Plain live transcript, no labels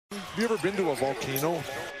you ever been to a volcano?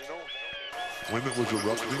 When it was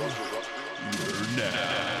erupting? You're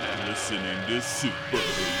now listening to Super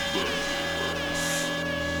Hoopers.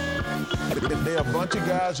 They're a bunch of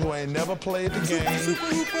guys who ain't never played the game.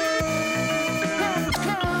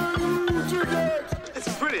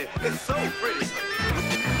 It's pretty. It's so pretty.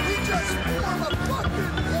 We just won a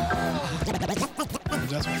fucking war.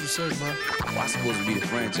 That's what you say, bro. I'm supposed to be the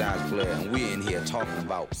franchise player, and we're in here talking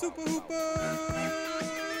about Super Hoopers.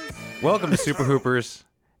 Welcome to Super Hoopers,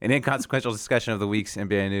 an inconsequential discussion of the week's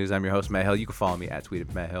NBA news. I'm your host, Matt Hill. You can follow me at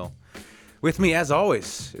 @MattHill. With me, as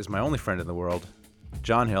always, is my only friend in the world,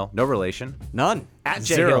 John Hill. No relation. None. At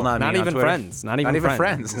Zero. Hill, not even Twitter. friends. Not even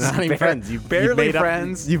friends. Not even friends. You've barely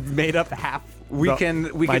friends. You've made up half. We can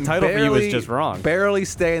my title barely, for you is just wrong. Barely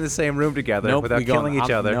stay in the same room together Nope, without killing each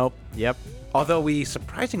other. Nope. Yep. Although we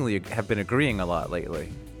surprisingly have been agreeing a lot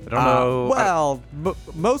lately. I don't know. Well,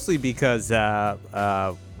 mostly because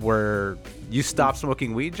we're. You stopped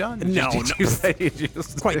smoking weed, John? No.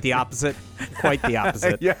 Quite the opposite. Quite the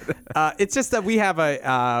opposite. Yeah. It's just that we have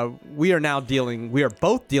we are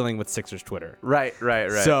both dealing with Sixers Twitter. Right.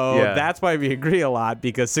 So yeah. that's why we agree a lot,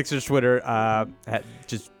 because Sixers Twitter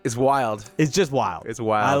It's wild. It's just wild. It's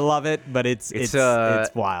wild. I love it, but it's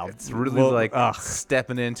wild. It's really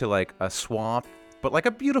stepping into like a swamp, but like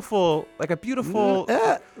a beautiful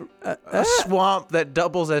swamp that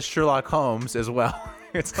doubles as Sherlock Holmes as well.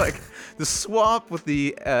 It's like the swamp with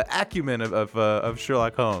the acumen of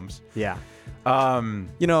Sherlock Holmes. Yeah. A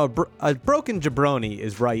broken jabroni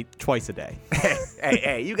is right twice a day.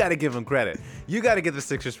 Hey, you got to give them credit. You got to give the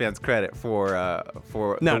Sixers fans credit for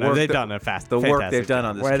they've done a the work they've done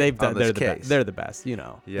on this. Where they've done, they're the best. They're the best.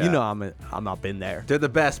 Yeah. I'm up in there. They're the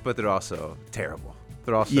best, but they're also terrible.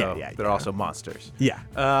 They're also monsters. Yeah.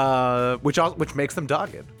 Which makes them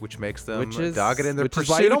dogged. Which makes them dogged in their pursuit. Which is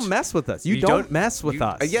why you don't mess with us. You don't mess with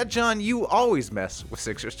us. Yeah, John, you always mess with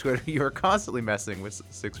Sixers Twitter. You are constantly messing with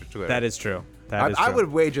Sixers Twitter. That is true. I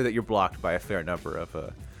would wager that you're blocked by a fair number of.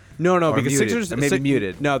 No, because muted. Sixers maybe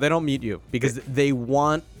muted. No, they don't mute you because they're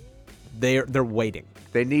waiting.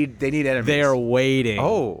 They need enemies. They are waiting.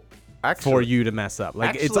 Oh, actually, for you to mess up.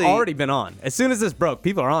 Like it's already been on. As soon as this broke,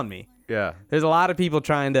 people are on me. Yeah. There's a lot of people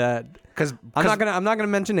trying to. Because I'm not gonna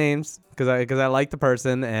mention names because I like the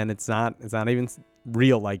person and it's not even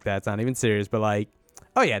real like that. It's not even serious. But like,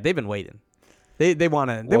 oh yeah, they've been waiting. They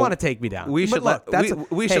want to take me down. We should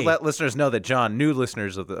let listeners know that John, new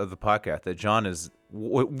listeners of the podcast, that John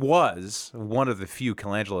was one of the few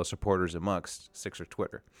Colangelos supporters amongst Sixer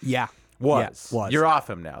Twitter. Yeah. Was. You're off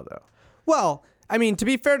him now though. Well, I mean, to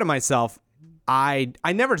be fair to myself, I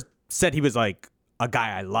never said he was like a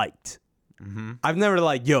guy I liked. Mm-hmm. I've never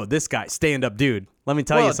like, yo, this guy, stand-up dude. Let me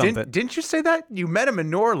tell you something. Didn't you say that? You met him in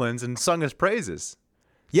New Orleans and sung his praises.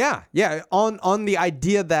 Yeah. On the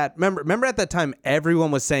idea that remember at that time everyone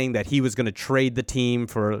was saying that he was going to trade the team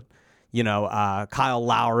for, Kyle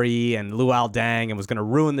Lowry and Luol Deng and was going to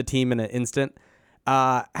ruin the team in an instant.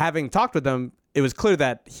 Having talked with them, it was clear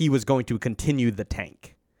that he was going to continue the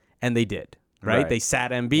tank, and they did. Right? They sat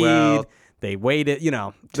Embiid. Well, they waited,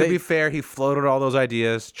 To be fair, he floated all those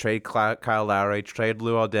ideas: trade Kyle Lowry, trade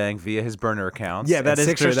Luol Deng via his burner accounts. Yeah, that is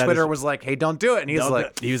true. Sixers Twitter was like, "Hey, don't do it," and he was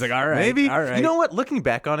like, "All right, maybe." All right. You know what? Looking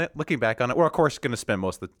back on it, we're of course going to spend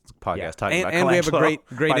most of the podcast talking about. And we have a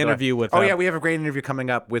great interview with. we have a great interview coming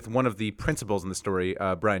up with one of the principals in the story,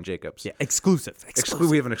 Brian Jacobs. Yeah, exclusive.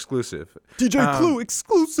 We have an exclusive. DJ Clue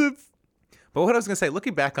exclusive. But what I was going to say,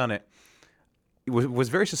 looking back on it, was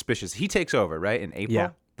very suspicious. He takes over right in April. Yeah.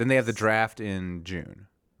 Then they have the draft in June,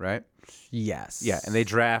 right? Yes. Yeah, and they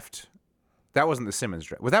draft. That wasn't the Simmons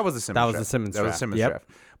draft. Well, that was the Simmons draft. That was the Simmons draft.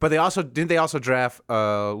 But they also draft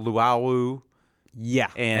Luawu. Yeah,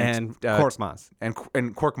 and Korkmaz. And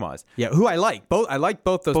Korkmaz. Yeah, who I like. I like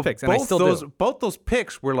both those picks, and I still do. Both those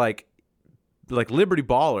picks were like Liberty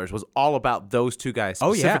Ballers was all about those two guys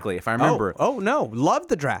specifically, if I remember. Oh no, love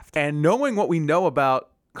the draft. And knowing what we know about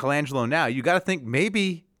Colangelo now, you got to think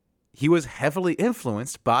maybe he was heavily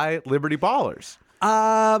influenced by Liberty Ballers.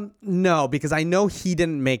 No, because I know he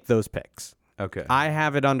didn't make those picks. Okay. I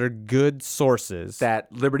have it under good sources that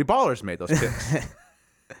Liberty Ballers made those picks.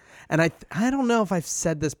 And I don't know if I've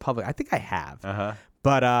said this publicly. I think I have. Uh-huh.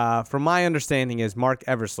 But from my understanding is Mark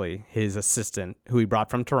Eversley, his assistant, who he brought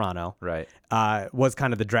from Toronto, right, was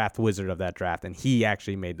kind of the draft wizard of that draft, and he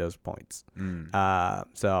actually made those points.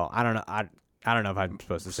 So I don't know. I don't know if I'm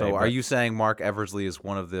supposed to say. So are you saying Mark Eversley is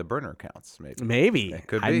one of the burner accounts? Maybe. It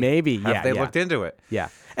could be. Maybe. Yeah. Have they looked into it? Yeah.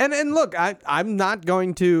 And look, I'm not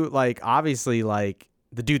going to obviously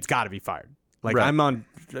the dude's got to be fired. Right. I'm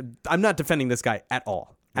not defending this guy at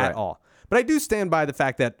all. At all. But I do stand by the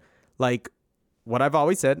fact that what I've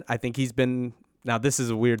always said. I think he's been. Now this is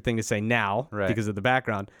a weird thing to say now because of the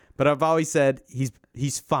background, but I've always said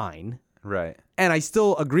he's fine. Right. And I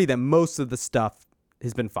still agree that most of the stuff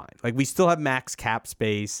has been fine. Like, we still have max cap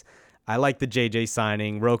space. I like the JJ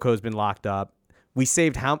signing. Roko's been locked up. We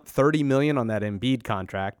saved $30 million on that Embiid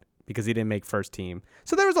contract because he didn't make first team.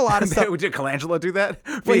 So there was a lot of stuff. Did Colangelo do that?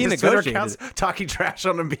 Well, he His Twitter negotiated accounts it. talking trash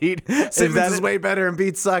on Embiid. Simmons is way better.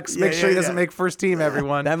 Embiid sucks. Make sure he doesn't make first team,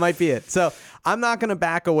 everyone. That might be it. So I'm not going to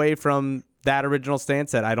back away from that original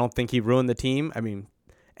stance that I don't think he ruined the team. I mean,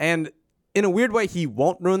 and in a weird way, he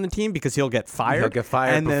won't ruin the team because he'll get fired. He'll get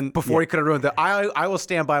fired and then before he could have ruined it. I will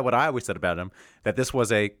stand by what I always said about him, that this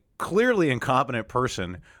was a clearly incompetent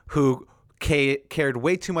person who cared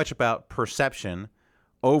way too much about perception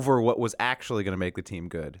over what was actually going to make the team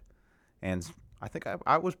good. And I think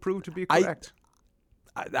I was proved to be correct.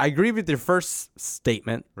 I agree with your first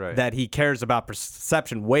statement that he cares about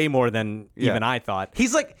perception way more than even I thought.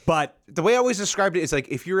 He's like, but the way I always described it is like,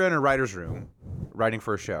 if you're in a writer's room writing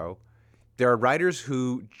for a show, there are writers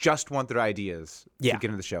who just want their ideas to get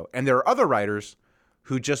into the show. And there are other writers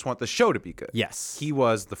who just want the show to be good. Yes. He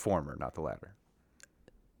was the former, not the latter.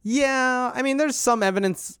 Yeah, I mean, there's some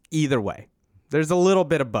evidence either way. There's a little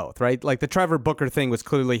bit of both, right? Like the Trevor Booker thing was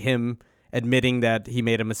clearly him admitting that he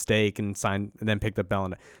made a mistake and signed and then picked up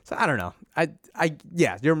Bellinger. So I don't know.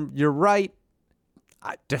 Yeah, you're right.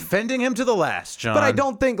 Defending him to the last, John. But I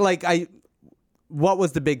don't think what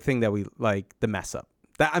was the big thing that we the mess up?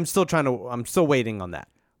 That I'm still waiting on that.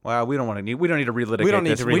 Well, we don't need to relitigate We don't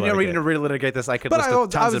need this. to We don't relitigate. need to relitigate this. I could But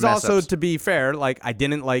list tons I of was mess also, ups. to be fair, I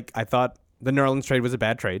thought the Nerlens trade was a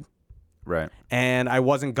bad trade. Right. And I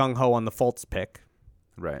wasn't gung-ho on the Fultz pick.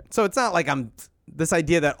 Right. So it's not like I'm this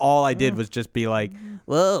idea that all I did was just be like,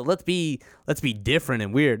 well, let's be different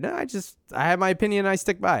and weird. No, I have my opinion and I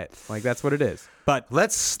stick by it. Like, that's what it is. But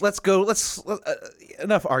let's go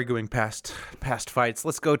enough arguing past fights.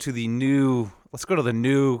 Let's go to the new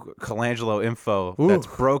Colangelo info that's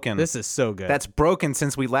broken. This is so good. That's broken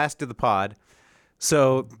since we last did the pod.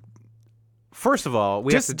 So first of all,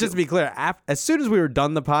 just to be clear, as soon as we were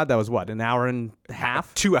done the pod, that was what, an hour and a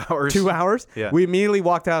half? 2 hours. 2 hours? Yeah. We immediately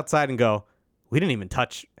walked outside and go, we didn't even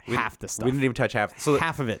touch half the stuff. We didn't even touch half. So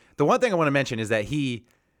half of it. The one thing I want to mention is that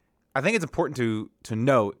I think it's important to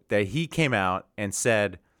note that he came out and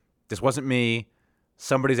said, this wasn't me.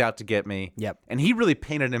 Somebody's out to get me. Yep. And he really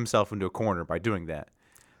painted himself into a corner by doing that.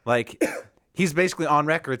 Like, he's basically on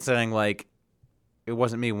record saying, like, it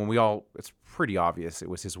wasn't me, when it's pretty obvious it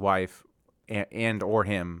was his wife and or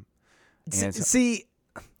him. And See,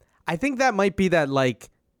 I think that might be that, like,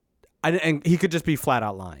 and he could just be flat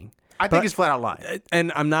out lying. I think he's flat out lying.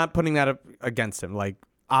 And I'm not putting that up against him. Like,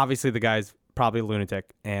 obviously the guy's probably a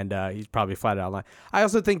lunatic, and he's probably flat out lying. I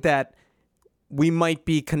also think that we might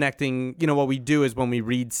be connecting, what we do is when we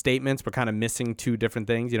read statements, we're kind of missing two different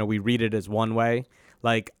things. We read it as one way.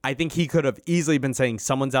 Like, I think he could have easily been saying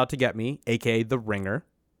someone's out to get me, a.k.a. the ringer.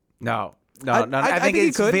 No. I think think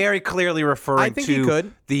it's he could. very clearly referring he to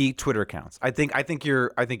could. the Twitter accounts. I think you're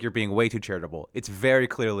being way too charitable. It's very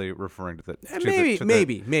clearly referring to the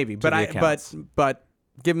Maybe. accounts. But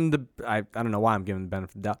give him the I don't know why I'm giving him the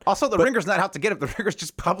benefit of the doubt. Also, the Ringer's not out to get him. The Ringer's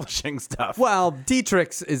just publishing stuff. Well,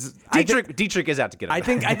 Dietrich is out to get him. I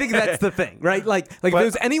think that's the thing, right? Like if it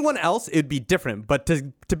was anyone else, it'd be different. But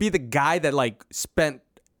to be the guy that spent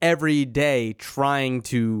every day trying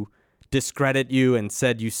to discredit you and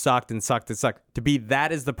said you sucked and sucked and sucked, to be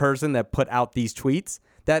that is the person that put out these tweets,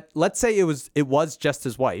 that let's say it was just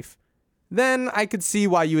his wife, then I could see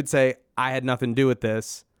why you would say I had nothing to do with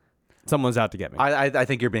this. Someone's out to get me. I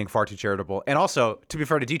think you're being far too charitable. And also, to be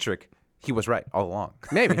fair to Dietrich, he was right all along.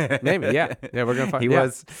 Maybe, yeah. Yeah, we're gonna find.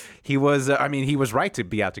 He was. I mean, he was right to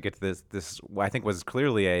be out to get to this. I think was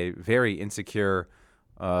clearly a very insecure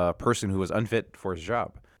person who was unfit for his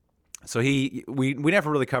job. So we never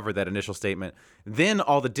really covered that initial statement. Then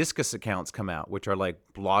all the Discus accounts come out, which are like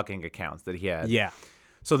blogging accounts that he had. Yeah.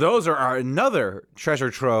 So those are another treasure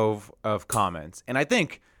trove of comments. And I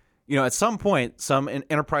think, at some point, some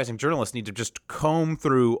enterprising journalists need to just comb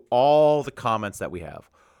through all the comments that we have,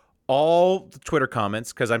 all the Twitter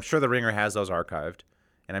comments, because I'm sure the Ringer has those archived.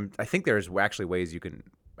 And I think there's actually ways you can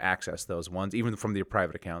access those ones, even from the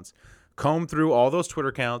private accounts. Comb through all those Twitter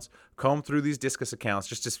accounts, comb through these Discus accounts,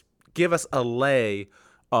 just give us a lay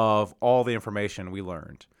of all the information we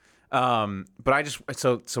learned. But I just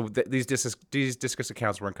these Discus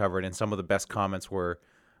accounts were uncovered, and some of the best comments were.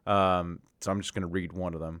 So I'm just going to read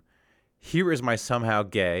one of them. Here is my somehow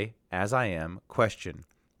gay, as I am, question.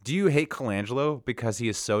 Do you hate Colangelo because he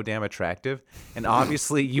is so damn attractive? And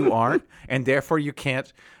obviously you aren't, and therefore you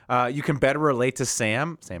can't. You can better relate to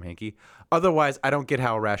Sam Hinkie. Otherwise, I don't get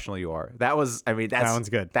how irrational you are. That was, I mean, that one's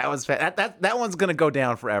good. That was that one's gonna go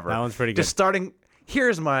down forever. That one's pretty good. Just starting.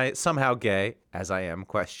 Here's my somehow gay as I am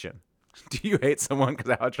question: do you hate someone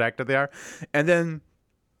because how attractive they are? And then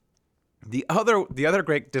the other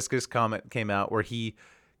great discus comment came out where he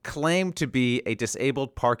claimed to be a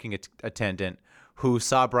disabled parking attendant who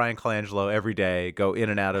saw Brian Colangelo every day go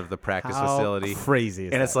in and out of the practice facility. Crazy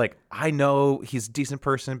is and that? It's like, I know he's a decent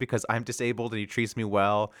person because I'm disabled and he treats me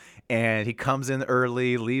well and he comes in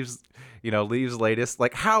early, leaves latest.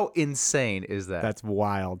 Like, how insane is that? That's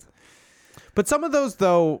wild. But some of those,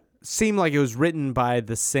 though, seem like it was written by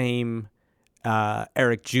the same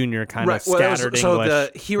Eric Jr. kind of scattered English. So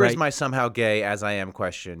the here is right? my somehow gay as I am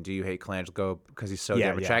question. Do you hate Colangelo because he's so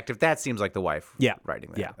damn attractive? That seems like the wife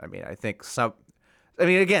writing that. Yeah. I mean, I think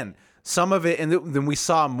again, some of it, and then we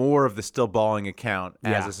saw more of the still balling account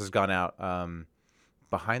as this has gone out.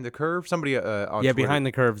 Behind the Curve, somebody on Twitter. Behind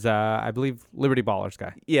the Curves, I believe Liberty Ballers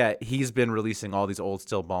guy. Yeah, he's been releasing all these old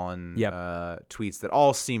still balling tweets that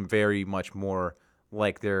all seem very much more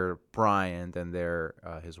like they're Brian than they're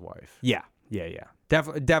his wife. Yeah.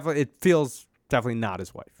 Definitely, it feels definitely not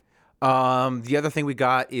his wife. The other thing we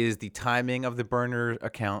got is the timing of the burner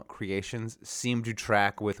account creations seem to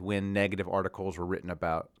track with when negative articles were written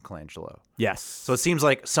about Colangelo. Yes. So it seems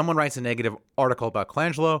like someone writes a negative article about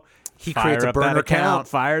Colangelo, he creates a up that burner account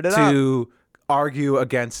fired it to argue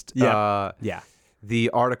against the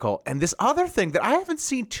article. And this other thing that I haven't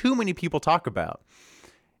seen too many people talk about,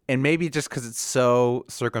 and maybe just because it's so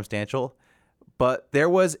circumstantial, but there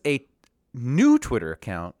was a new Twitter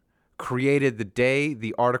account created the day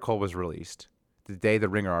the article was released, the day the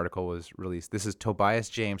Ringer article was released. This is Tobias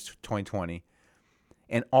James 2020.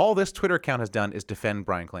 And all this Twitter account has done is defend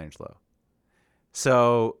Brian Colangelo.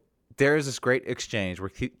 So there is this great exchange where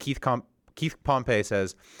Keith Pompey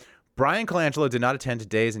says, Brian Colangelo did not attend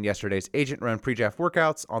today's and yesterday's agent-run pre-draft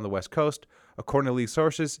workouts on the West Coast. According to league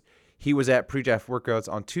sources, he was at pre-draft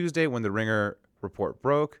workouts on Tuesday when the Ringer report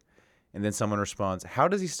broke. And then someone responds, how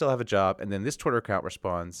does he still have a job? And then this Twitter account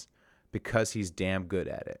responds, because he's damn good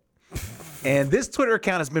at it. And this Twitter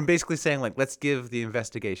account has been basically saying, like, let's give the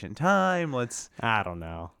investigation time. I don't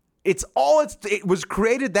know. It was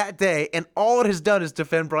created that day, and all it has done is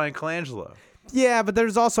defend Brian Colangelo. Yeah, but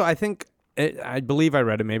there's also, I believe I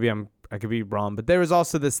read it. Maybe I could be wrong, but there was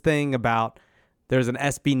also this thing about there's an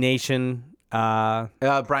SB Nation Brian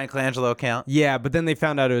Colangelo account. Yeah, but then they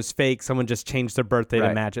found out it was fake. Someone just changed their birthday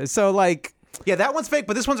to match it. So yeah, that one's fake,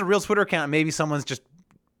 but this one's a real Twitter account. Maybe someone's just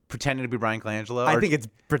pretending to be Brian Colangelo. I think it's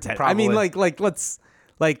pretend. Probably. I mean, let's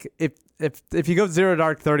if you go 0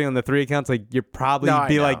 dark 30 on the 3 accounts, you're probably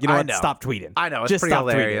like, you know what, stop tweeting. I know, it's just pretty stop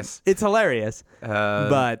hilarious. Tweeting. It's hilarious,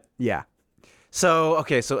 but yeah. So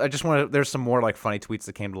I just want to. There's some more funny tweets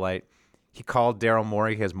that came to light. He called Daryl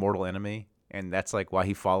Morey his mortal enemy, and that's why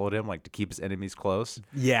he followed him, to keep his enemies close.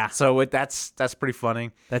 Yeah. So that's pretty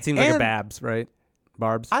funny. That seems like a Babs, right?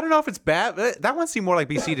 Barbs. I don't know if it's bad. That one seemed more like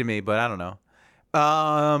BC to me, but I don't know.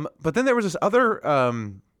 But then there was this other.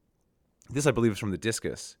 This I believe is from the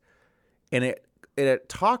Discus, and it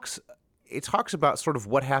talks about sort of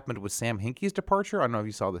what happened with Sam Hinkie's departure. I don't know if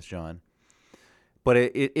you saw this, John. But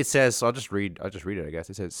it says, so I'll just read it, I guess.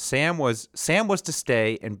 It says, Sam was to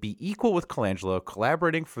stay and be equal with Colangelo,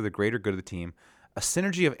 collaborating for the greater good of the team, a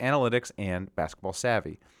synergy of analytics and basketball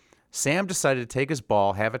savvy. Sam decided to take his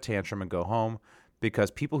ball, have a tantrum, and go home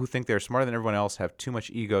because people who think they're smarter than everyone else have too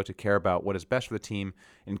much ego to care about what is best for the team.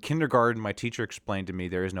 In kindergarten, my teacher explained to me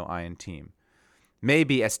there is no I in team.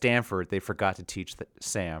 Maybe at Stanford, they forgot to teach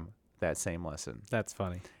Sam that same lesson. That's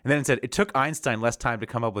funny. And then it said, it took Einstein less time to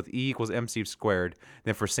come up with E equals MC squared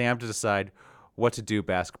than for Sam to decide what to do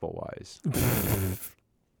basketball-wise.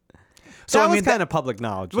 So that was kind of public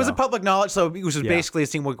knowledge. It was a public knowledge, so it was just basically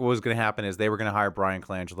seeing what was going to happen is they were going to hire Brian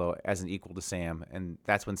Colangelo as an equal to Sam, and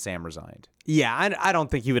that's when Sam resigned. Yeah, I don't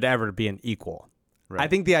think he would ever be an equal. Right. I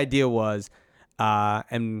think the idea was,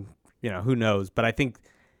 and who knows, but I think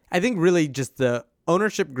really just the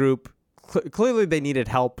ownership group, clearly they needed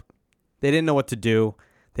help. They didn't know what to do.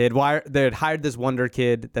 They had hired this wonder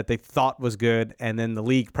kid that they thought was good, and then the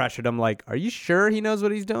league pressured them like, are you sure he knows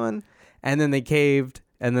what he's doing? And then they caved,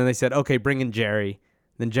 and then they said, okay, bring in Jerry.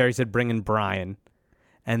 Then Jerry said, bring in Brian.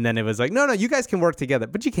 And then it was like, no, you guys can work together,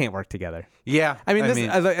 but you can't work together. Yeah.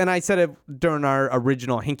 And I said it during our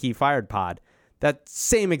original Hinkie Fired pod. That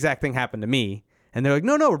same exact thing happened to me. And they're like,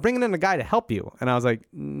 no, we're bringing in a guy to help you. And I was like,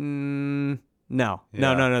 no.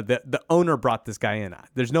 The owner brought this guy in.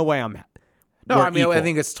 There's no way I'm No, we're I mean, equal. I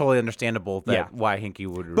think it's totally understandable that why Hinkie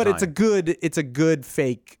would resign. But it's a good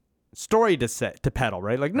fake story to peddle,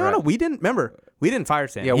 right? Like, no, we didn't. Remember, We didn't fire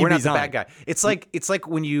Sam. Yeah, He we're not resigned. the bad guy. It's like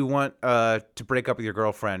when you want to break up with your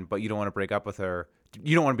girlfriend, but you don't want to break up with her.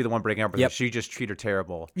 You don't want to be the one breaking up with Yep. her. So you just treat her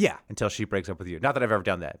terrible. Yeah. Until she breaks up with you. Not that I've ever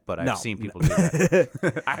done that, but No. I've seen people do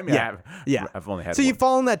that. I mean, Yeah. I've only had So one. you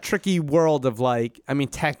fall in that tricky world of like, I mean,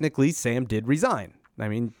 technically Sam did resign. I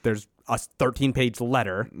mean, there's a 13-page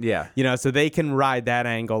letter. Yeah. You know, so they can ride that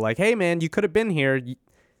angle like, hey, man, you could have been here,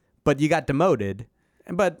 but you got demoted.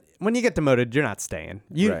 But when you get demoted, you're not staying.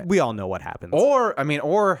 Right. We all know what happens.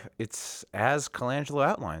 Or it's as Colangelo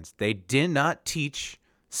outlines, they did not teach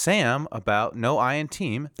Sam about no I in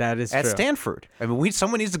team. That is at true. Stanford. I mean,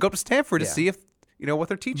 someone needs to go up to Stanford to Yeah. see if what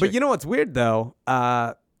they're teaching. But you know what's weird though,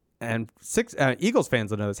 and Eagles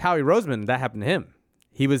fans will know this. Howie Roseman, that happened to him.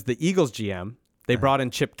 He was the Eagles GM. They brought in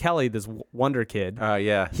Chip Kelly, this wonder kid.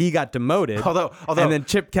 Yeah. He got demoted. Although and then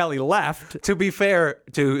Chip Kelly left. to be fair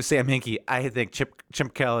to Sam Hinkie, I think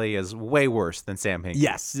Chip Kelly is way worse than Sam Hinkie.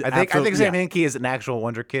 Yes, I think absolutely, Sam yeah. Hinkie is an actual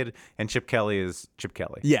wonder kid, and Chip Kelly is Chip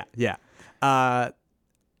Kelly. Yeah.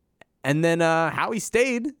 And then Howie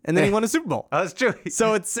stayed, and then he won a Super Bowl. Oh, that's true.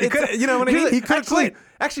 So it's He coulda- you know what I mean? He could have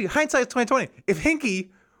Actually, hindsight's 2020. If Hinkie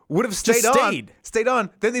would have Just stayed on,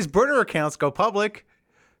 then these burner accounts go public.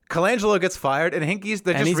 Colangelo gets fired, and Hinkie's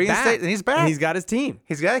and he's back. and he's back. And he's got his team.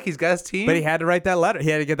 He's got his team. But he had to write that letter. He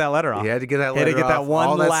had to get that letter off. He had to get that He had to letter get that off, one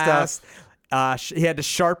all that last. stuff. He had to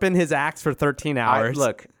sharpen his axe for 13 hours.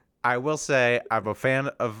 Look, I will say I'm a fan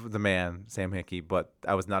of the man, Sam Hinkie, but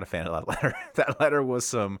I was not a fan of that letter. That letter was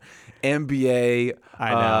some NBA. I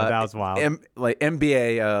know, that was wild.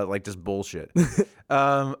 NBA, like just bullshit.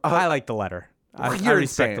 I like the letter. I You're respect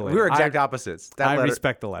insane. the We letter. were exact opposites. I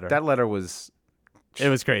respect the letter. That letter was. It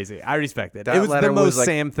was crazy. I respect it. That It was the letter was most like-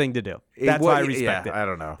 Sam thing to do. That's why I respect it. I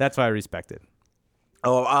don't know. That's why I respect it.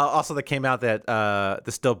 Oh, also that came out that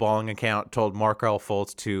the Still Balling account told Markel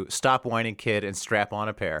Fultz to stop whining, kid, and strap on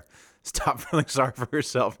a pair. Stop feeling sorry for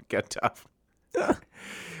yourself and get tough.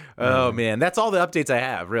 Oh man, that's all the updates I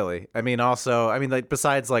have. Really, I mean, like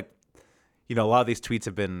besides like, a lot of these tweets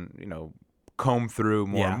have been combed through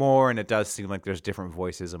more and more, and it does seem like there's different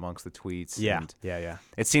voices amongst the tweets. Yeah. and Yeah.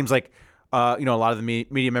 it seems like a lot of the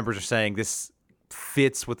media members are saying this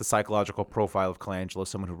fits with the psychological profile of Colangelo,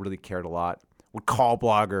 someone who really cared a lot, would call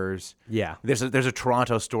bloggers. Yeah. There's a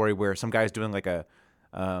Toronto story where some guy's doing like a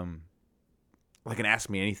like an Ask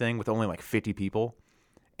Me Anything with only like 50 people,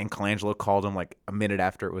 and Colangelo called him like a minute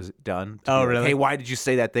after it was done. To be like, really? Hey, why did you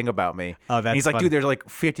say that thing about me? Oh, and that's he's like, funny. dude, there's like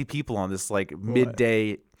 50 people on this like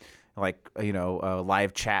midday, like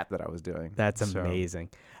live chat that I was doing. That's So- amazing.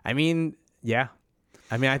 I mean, yeah.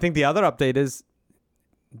 I mean, I think the other update is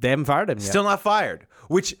they haven't fired him yet. Still not fired,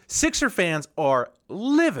 which Sixer fans are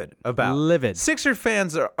livid about. Livid. Sixer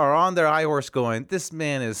fans are on their high horse going, this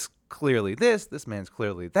man is clearly this man's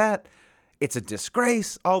clearly that. It's a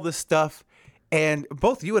disgrace, all this stuff. And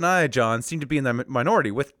both you and I, John, seem to be in the minority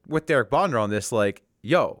with Derek Bonder on this, like,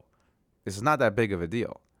 yo, this is not that big of a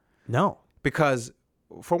deal. No. Because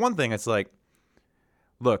for one thing, it's like,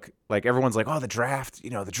 look, like everyone's like, oh, the draft, the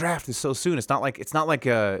draft is so soon. It's not like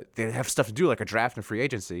they have stuff to do like a draft and free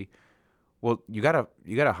agency. Well, you gotta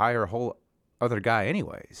hire a whole other guy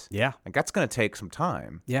anyways. Yeah. Like that's gonna take some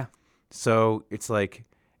time. Yeah. So it's like,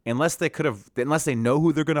 unless they know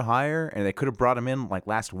who they're gonna hire and they could have brought him in like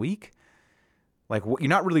last week, like you're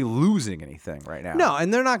not really losing anything right now. No,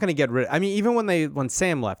 and they're not going to get rid. I mean, even when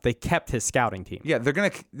Sam left, they kept his scouting team. Yeah, they're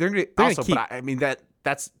gonna also, keep- but I mean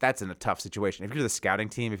that's in a tough situation. If you're the scouting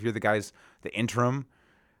team, if you're the interim,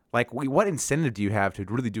 like what incentive do you have to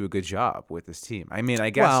really do a good job with this team? I mean, I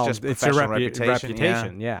guess Well, just it's your professional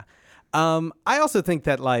reputation. Yeah. I also think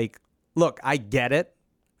that look, I get it.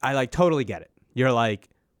 I totally get it. You're like,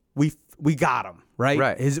 we got him, right?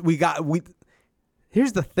 Right.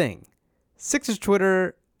 Here's the thing. Sixers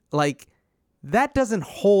Twitter, that doesn't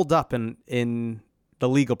hold up in the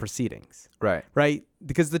legal proceedings. Right. Right?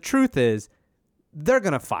 Because the truth is, they're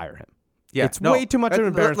going to fire him. Yeah, It's no, way too much of an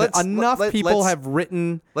embarrassment. Enough people let's- have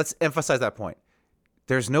written. Let's emphasize that point.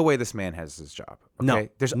 There's no way this man has his job. Okay? No,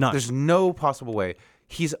 there's none. There's no possible way.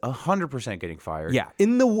 He's 100% getting fired. Yeah.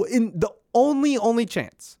 In the only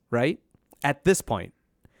chance, right, at this point,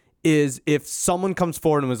 is if someone comes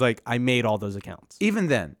forward and was like, I made all those accounts. Even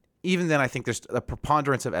then, I think there's a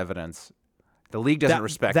preponderance of evidence. The league doesn't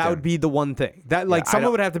respect that him. would be the one thing that I someone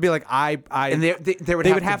don't- would have to be like And they would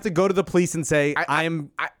have to go to the police and say I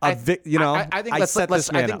think set this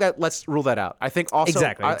man up. Let's rule that out. I think also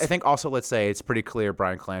Exactly. I think also let's say it's pretty clear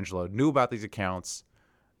Brian Colangelo knew about these accounts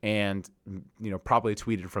and probably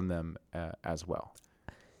tweeted from them as well.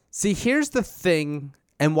 See, here's the thing,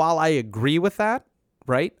 and while I agree with that,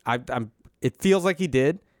 right? It feels like he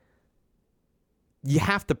did. you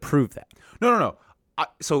have to prove that. No.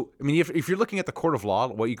 So I mean, if you're looking at the court of law,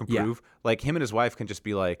 what you can prove, like him and his wife can just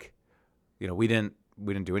be like, we didn't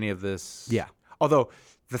do any of this. Yeah. Although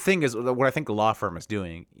the thing is, what I think the law firm is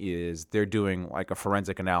doing is they're doing like a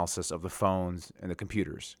forensic analysis of the phones and the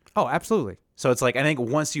computers. Oh, absolutely. So it's like, I think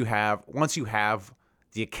once you have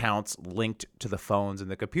the accounts linked to the phones and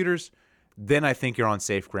the computers, then I think you're on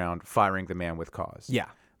safe ground firing the man with cause. Yeah.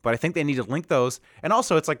 But I think they need to link those. And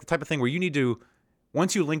also, it's like the type of thing where you need to,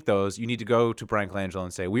 once you link those, you need to go to Brian Colangelo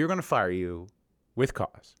and say, we are going to fire you with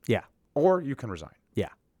cause. Yeah. Or you can resign. Yeah.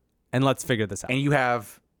 And let's figure this out. And you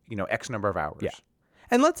have, X number of hours. Yeah.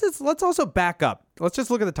 And let's also back up. Let's just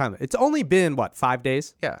look at the time. It's only been, 5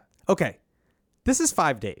 days? Yeah. Okay. This is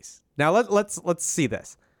 5 days. Now let's see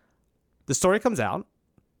this. The story comes out.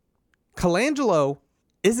 Colangelo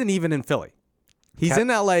isn't even in Philly. He's in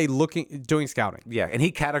LA doing scouting. Yeah, and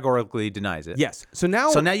he categorically denies it. Yes. So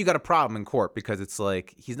now you got a problem in court because it's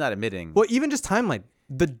like he's not admitting. Well, even just timeline.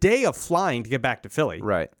 The day of flying to get back to Philly.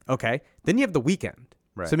 Right. Okay. Then you have the weekend.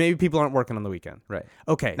 Right. So maybe people aren't working on the weekend. Right.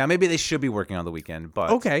 Okay. Now maybe they should be working on the weekend, but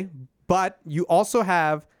okay. But you also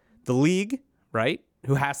have the league, right,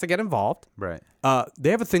 who has to get involved. Right.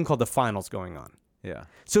 They have a thing called the finals going on. Yeah.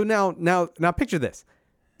 So now picture this.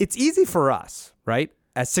 It's easy for us, right,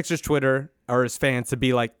 as Sixers Twitter or as fans to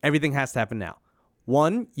be like, everything has to happen now.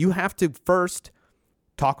 One, you have to first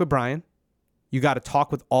talk with Brian. You got to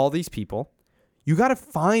talk with all these people. You got to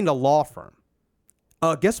find a law firm.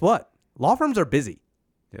 Guess what? Law firms are busy.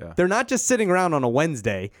 Yeah. They're not just sitting around on a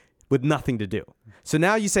Wednesday with nothing to do. So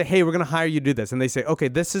now you say, hey, we're going to hire you to do this. And they say, okay,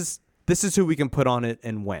 this is who we can put on it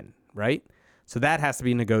and when, right? So that has to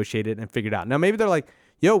be negotiated and figured out. Now, maybe they're like,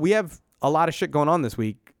 yo, we have a lot of shit going on this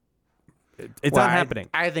week. It's not happening.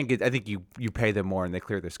 I think you pay them more and they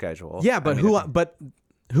clear their schedule. Yeah, but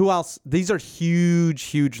who else? These are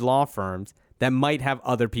huge law firms that might have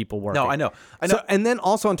other people working. No, I know. So, and then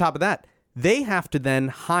also on top of that, they have to then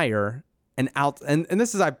hire and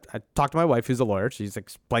this is I talked to my wife who's a lawyer. She's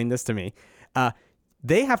explained this to me.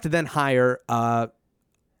 They have to then hire a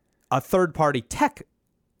third party tech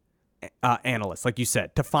analyst, like you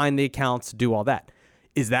said, to find the accounts, do all that.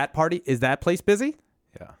 Is that place busy?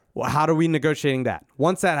 Yeah. Well, how are we negotiating that?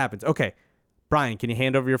 Once that happens, okay, Brian, can you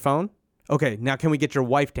hand over your phone? Okay, now can we get your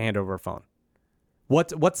wife to hand over her phone?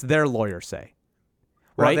 What's their lawyer say?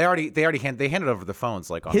 Well, right? they handed over the phones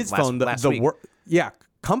like on his phone, last week.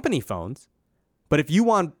 Company phones. But if you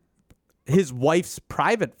want his wife's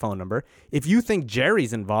private phone number, if you think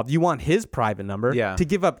Jerry's involved, you want his private number to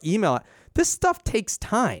give up email. This stuff takes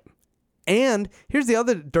time. And here's the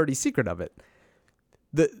other dirty secret of it.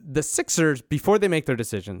 The Sixers, before they make their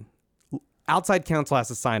decision, outside counsel has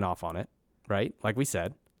to sign off on it, right? Like we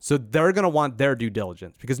said. So they're going to want their due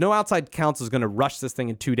diligence because no outside counsel is going to rush this thing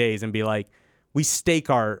in 2 days and be like, we stake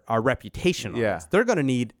our reputation on this. They're going to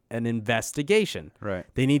need an investigation. Right.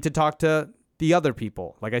 They need to talk to the other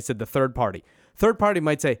people. Like I said, the third party. Third party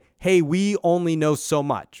might say, hey, we only know so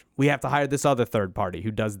much. We have to hire this other third party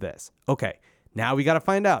who does this. Okay, now we got to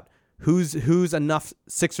find out who's enough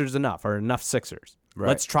Sixers enough or enough Sixers. Right.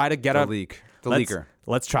 Let's try to get the leaker.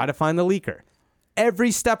 Let's try to find the leaker.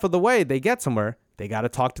 Every step of the way they get somewhere, they got to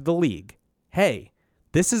talk to the league. Hey,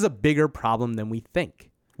 this is a bigger problem than we think.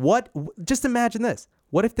 Just imagine this.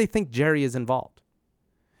 What if they think Jerry is involved?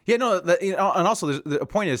 Yeah, no, and also the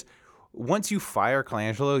point is, once you fire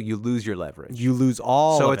Colangelo, you lose your leverage. You lose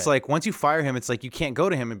all So of it's it. like, once you fire him, it's like you can't go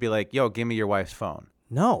to him and be like, yo, give me your wife's phone.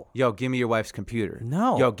 No. Yo, give me your wife's computer.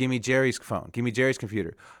 No. Yo, give me Jerry's phone. Give me Jerry's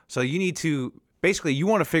computer. So you need to, basically, you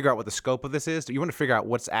want to figure out what the scope of this is. You want to figure out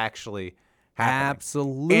what's actually happening.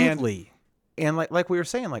 Absolutely. And like we were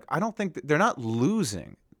saying, like, I don't think they're not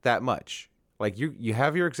losing that much. Like you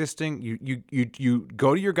have your existing, you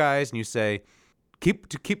go to your guys and you say,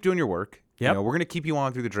 keep doing your work. Yep. We're gonna keep you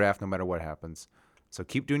on through the draft no matter what happens. So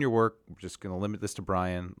keep doing your work. We're just gonna limit this to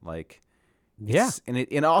Brian. Like,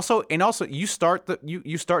 and also you start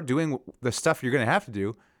doing the stuff you're gonna have to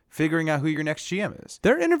do, figuring out who your next GM is.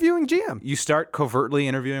 They're interviewing GM. You start covertly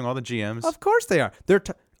interviewing all the GMs. Of course they are.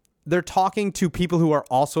 They're talking to people who are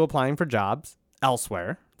also applying for jobs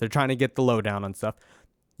elsewhere. They're trying to get the lowdown on stuff.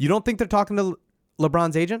 You don't think they're talking to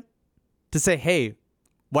LeBron's agent to say, hey,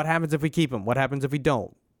 what happens if we keep him? What happens if we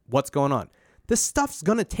don't? What's going on? This stuff's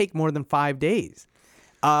going to take more than 5 days.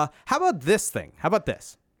 How about this thing? How about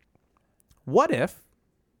this? What if,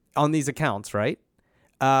 on these accounts, right?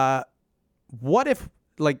 What if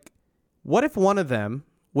one of them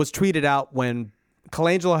was tweeted out when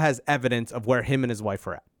Colangelo has evidence of where him and his wife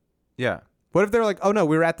were at? Yeah. What if they're like, oh, no,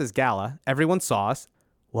 we were at this gala. Everyone saw us.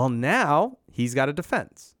 Well, now he's got a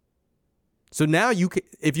defense. So now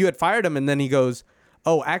if you had fired him and then he goes,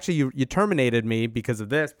 oh, actually you terminated me because of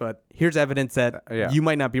this, but here's evidence that you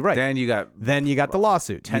might not be right. Then you got the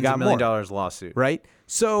lawsuit. Tens you got of $1 million more, lawsuit. right?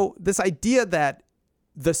 So this idea that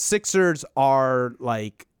the Sixers are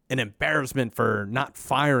like an embarrassment for not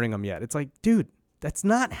firing him yet. It's like, dude, that's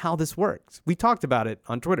not how this works. We talked about it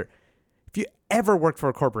on Twitter. If you ever worked for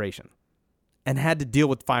a corporation and had to deal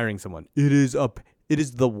with firing someone, it is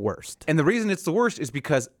the worst. And the reason it's the worst is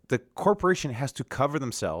because the corporation has to cover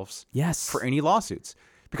themselves for any lawsuits.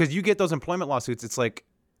 Because you get those employment lawsuits, it's like,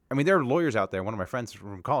 I mean, there are lawyers out there. One of my friends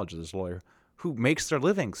from college is this lawyer who makes their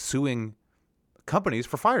living suing companies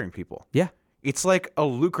for firing people. Yeah. It's like a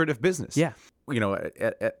lucrative business. Yeah. You know,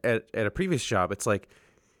 at a previous job, it's like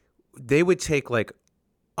they would take like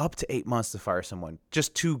up to 8 months to fire someone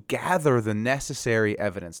just to gather the necessary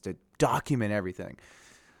evidence to document everything.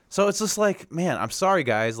 So it's just like, man, I'm sorry,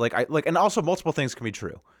 guys. And also multiple things can be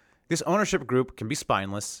true. This ownership group can be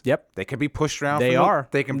spineless. Yep. They can be pushed around.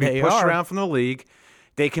 They can be pushed around from the league.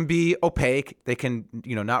 They can be opaque. They can,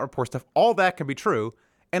 not report stuff. All that can be true.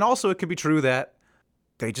 And also it can be true that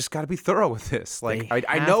they just got to be thorough with this. Like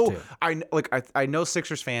I know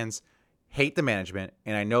Sixers fans hate the management,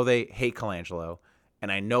 and I know they hate Colangelo,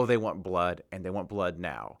 and I know they want blood, and they want blood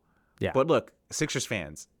now. Yeah. But look, Sixers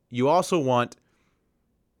fans, you also want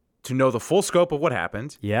to know the full scope of what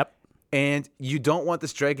happened. Yep. And you don't want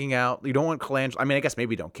this dragging out. You don't want Colangelo. I mean, I guess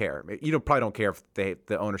maybe you don't care. You probably don't care if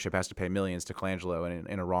the ownership has to pay millions to Colangelo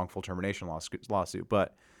in a wrongful termination lawsuit.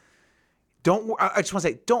 But I just want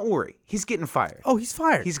to say, don't worry. He's getting fired. Oh, he's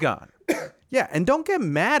fired. He's gone. Yeah, and don't get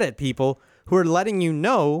mad at people who are letting you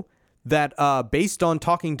know that based on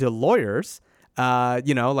talking to lawyers,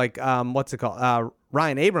 what's it called?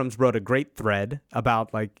 Ryan Abrams wrote a great thread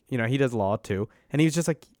about he does law too, and he was just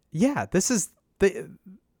like, yeah,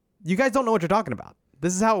 you guys don't know what you're talking about.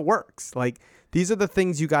 This is how it works. Like, these are the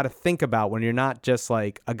things you got to think about when you're not just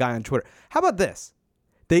like a guy on Twitter. How about this?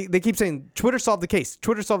 They keep saying Twitter solved the case.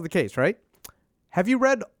 Twitter solved the case, right? Have you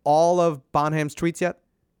read all of Bonham's tweets yet?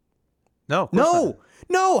 No.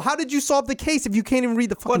 No. How did you solve the case if you can't even read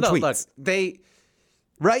the fucking tweets? Look,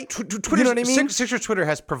 right? Twitter, you know what I mean? Sixers Twitter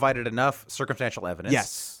has provided enough circumstantial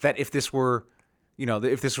evidence that if this were,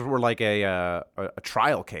 like a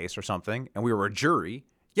trial case or something, and we were a jury,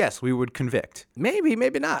 yes, we would convict. Maybe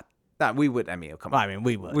not. No, we would. I mean, come on. I mean,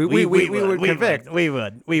 we would. We would convict. We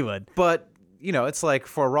would. But it's like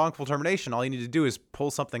for a wrongful termination, all you need to do is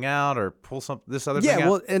pull something out or pull this other thing out. Yeah,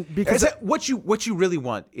 well, and because what you really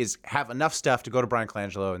want is have enough stuff to go to Brian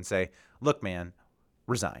Colangelo and say, "Look, man,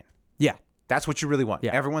 resign." Yeah, that's what you really want.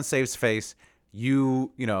 Yeah. Everyone saves face.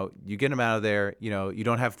 You get him out of there. You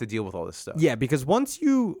don't have to deal with all this stuff. Yeah, because once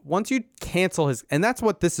you cancel his, and that's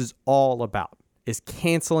what this is all about, is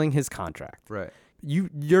canceling his contract. Right.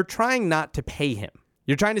 You're trying not to pay him.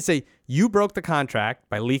 You're trying to say you broke the contract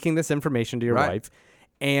by leaking this information to your wife,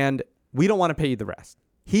 and we don't want to pay you the rest.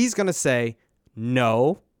 He's going to say,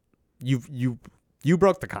 no, you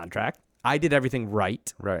broke the contract. I did everything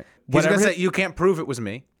right. Right. He's going to say, you can't prove it was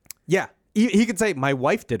me. Yeah. He could say, my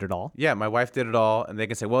wife did it all. Yeah, my wife did it all. And they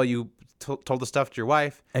can say, well, you told the stuff to your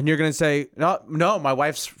wife. And you're going to say, no, my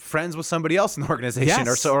wife's friends with somebody else in the organization.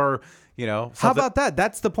 Yes. Or how about that?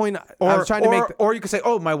 That's the point I was trying to make. Or you could say,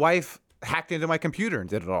 oh, my wife hacked into my computer and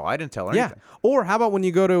did it all. I didn't tell her anything. Or how about when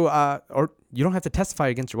you go to, or you don't have to testify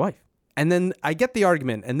against your wife. And then I get the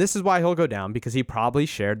argument, and this is why he'll go down, because he probably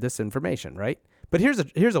shared this information, right? But here's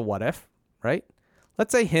a what if, right?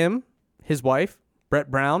 Let's say him, his wife,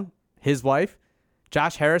 Brett Brown, his wife,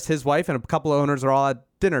 Josh Harris, his wife, and a couple of owners are all at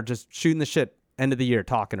dinner just shooting the shit, end of the year,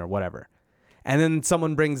 talking or whatever. And then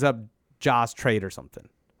someone brings up Ja's trade or something,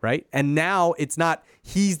 right? And now it's not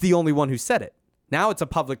he's the only one who said it. Now it's a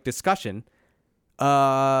public discussion.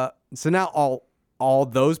 So now all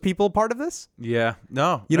those people part of this? Yeah.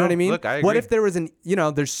 No. You know what I mean? Look, I agree. What if there was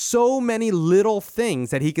there's so many little things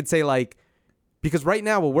that he could say, like, because right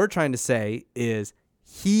now what we're trying to say is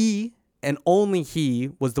he and only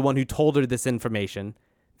he was the one who told her this information.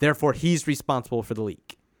 Therefore, he's responsible for the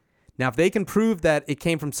leak. Now, if they can prove that it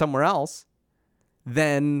came from somewhere else,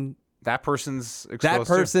 then that person's exposed that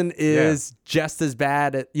person is just as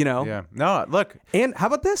bad at, Yeah. No, look. And how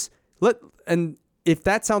about this? And if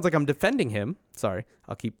that sounds like I'm defending him, sorry,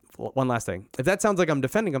 I'll keep one last thing. If that sounds like I'm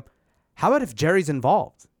defending him, how about if Jerry's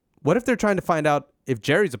involved? What if they're trying to find out if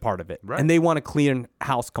Jerry's a part of it and they want to clean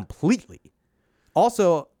house completely?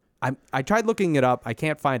 Also, I tried looking it up. I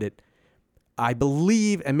can't find it. I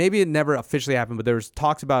believe, and maybe it never officially happened, but there was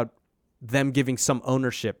talks about them giving some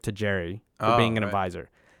ownership to Jerry for being an advisor.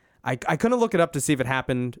 I couldn't look it up to see if it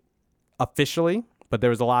happened officially, but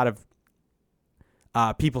there was a lot of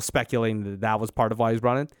People speculating that that was part of why he was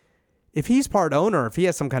brought in. If he's part owner, if he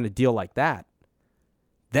has some kind of deal like that,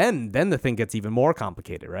 then the thing gets even more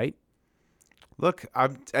complicated, right? Look,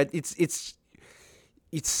 it's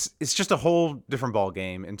just a whole different ball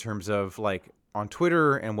game in terms of like on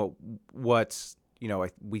Twitter and what's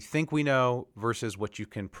we think we know versus what you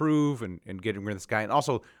can prove and getting rid of this guy. And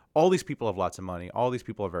also, all these people have lots of money. All these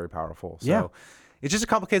people are very powerful. So it's just a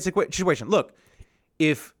complicated situation. Look,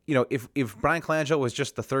 if Brian Colangelo was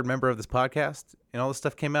just the third member of this podcast and all this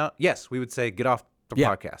stuff came out, yes, we would say get off the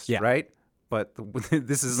podcast, right? But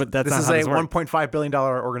this is a $1.5 billion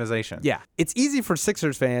organization. Yeah. It's easy for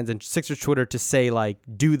Sixers fans and Sixers Twitter to say, like,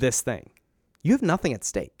 do this thing. You have nothing at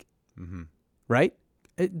stake, right?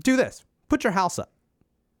 Do this. Put your house up.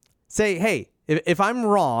 Say, hey, if I'm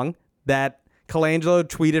wrong that Colangelo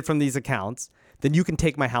tweeted from these accounts, then you can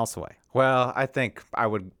take my house away. Well, I think I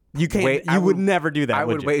would. You can't. You would never do that. I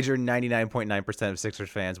would you? wager 99.9% of Sixers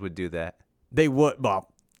fans would do that. They would. Well,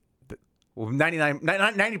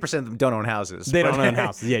 90% of them don't own houses. They don't own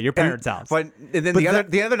houses. Yeah, your parents' house. But then the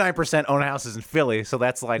other 9% own houses in Philly. So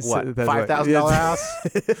that's like what, $5,000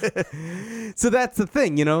 house. So that's the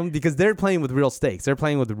thing, because they're playing with real stakes. They're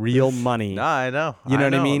playing with real money. No, I know. You know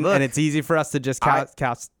what I mean? Look, and it's easy for us to just count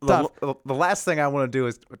stuff. The last thing I want to do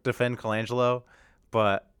is defend Colangelo,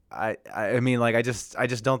 but I mean, like, I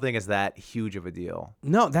just don't think it's that huge of a deal.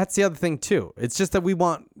 No, that's the other thing too. It's just that we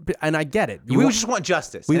want, and I get it. We just want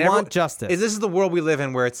justice. We want justice. This is the world we live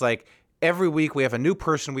in, where it's like every week we have a new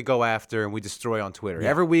person we go after and we destroy on Twitter. Yeah.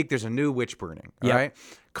 Every week there's a new witch burning. All right,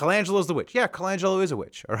 Colangelo's the witch. Yeah, Colangelo is a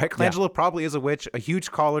witch. All right, Colangelo probably is a witch, a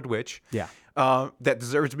huge collared witch. Yeah, that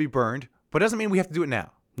deserves to be burned, but doesn't mean we have to do it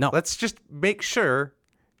now. No, let's just make sure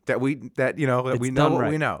that we know what we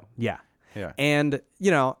know. Yeah. Yeah. And,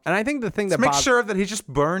 and I think the thing that make sure that he's just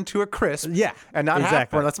burned to a crisp. Yeah. And not half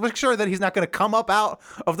burned. Let's make sure that he's not going to come up out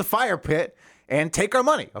of the fire pit and take our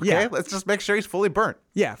money. Okay. Yeah. Let's just make sure he's fully burnt.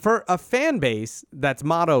 Yeah. For a fan base that's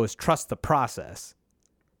motto is trust the process.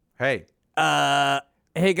 Hey.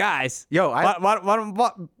 Hey guys. Yo,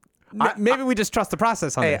 maybe we just trust the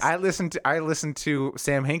process on this. I listened to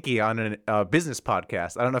Sam Hinkie on a business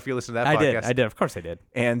podcast. I don't know if you listened to that podcast. I did. Of course I did.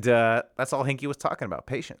 And that's all Hinkie was talking about.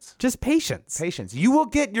 Patience. Just patience. Patience. You will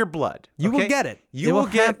get your blood. You will get it. It will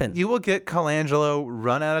happen. You will get Colangelo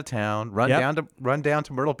run out of town, run down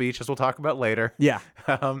to Myrtle Beach, as we'll talk about later. Yeah.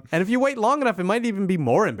 And if you wait long enough, it might even be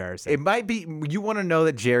more embarrassing. It might be. You want to know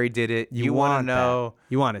that Jerry did it. You want to know.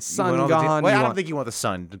 You want his son gone. Well, I don't think you want the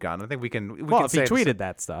son gone. I think we can. Well, if he tweeted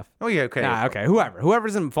that stuff. Oh yeah. Okay. Okay.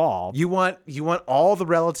 Whoever's involved. You want all the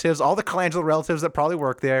relatives, all the Colangelo relatives that probably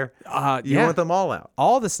work there. You want them all out.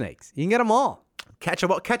 All the snakes. You can get them all. Catch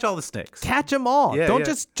them all. Catch all the snakes. Catch them all. Yeah,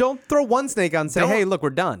 don't throw one snake out and say, hey, look,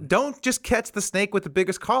 we're done. Don't just catch the snake with the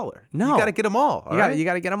biggest collar. No. You got to get them all. You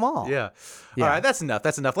got to get them all. Yeah. All right. That's enough.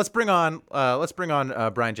 Let's bring on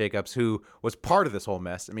Brian Jacobs, who was part of this whole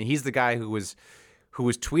mess. I mean, he's the guy who was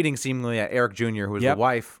tweeting seemingly at Eric Jr., who was the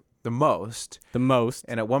wife the most.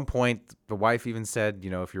 And at one point, the wife even said,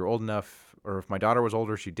 if you're old enough, or if my daughter was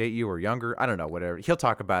older, she'd date you, or younger. I don't know, whatever. He'll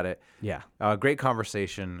talk about it. Yeah. Great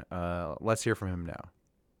conversation. Let's hear from him now.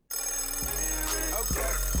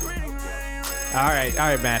 All right,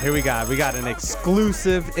 Matt. Here we got an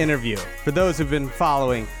exclusive interview for those who've been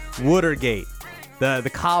following Watergate,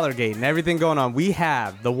 the Collargate, and everything going on. We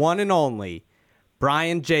have the one and only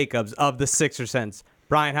Brian Jacobs of the Sixer Sense.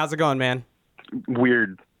 Brian, how's it going, man?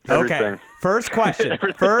 Weird. Everything. Okay. First question.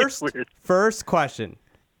 First question.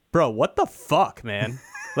 Bro, what the fuck, man?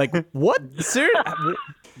 Like, what? Seriously?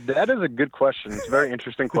 That is a good question. It's a very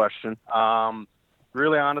interesting question.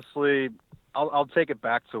 Really, honestly, I'll take it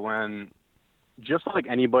back to when, just like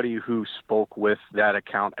anybody who spoke with that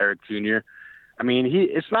account, Eric Jr., I mean,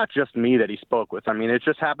 it's not just me that he spoke with. I mean, it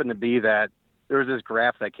just happened to be that there was this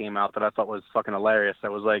graph that came out that I thought was fucking hilarious.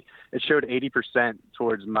 That was like, it showed 80%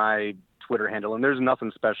 towards my Twitter handle, and there's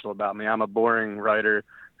nothing special about me. I'm a boring writer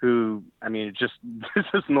who, I mean, just this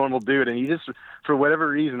is normal dude, and he just, for whatever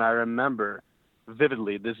reason, I remember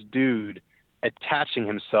vividly this dude attaching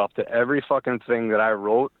himself to every fucking thing that I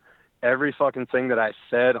wrote, every fucking thing that I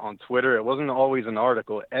said on Twitter. It wasn't always an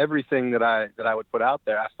article. Everything that I would put out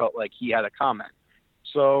there, I felt like he had a comment.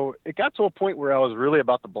 So it got to a point where I was really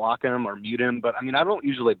about to block him or mute him. But I mean, I don't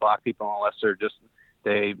usually block people unless they're just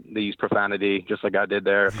they use profanity, just like I did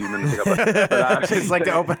there a few minutes ago. But it's like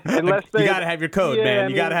to open. Unless they, you gotta have your code, man.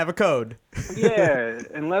 You gotta have a code. Yeah,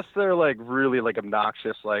 unless they're like really like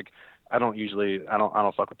obnoxious. Like I don't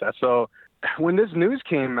fuck with that. So when this news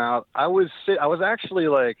came out, I was actually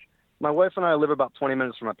like, my wife and I live about 20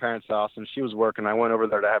 minutes from my parents' house, and she was working. I went over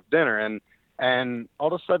there to have dinner, and And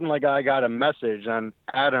all of a sudden, like, I got a message, and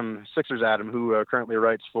Sixers Adam, who currently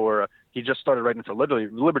writes for, he just started writing for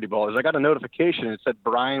Liberty Ballers. I got a notification. It said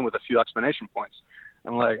Brian with a few exclamation points.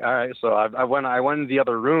 I'm like, all right. So I went in the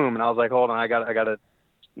other room, and I was like, hold on, I got to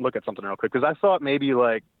look at something real quick, because I thought maybe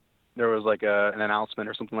like there was like an announcement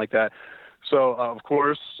or something like that. So of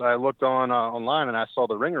course I looked online, and I saw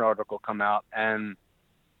the Ringer article come out, and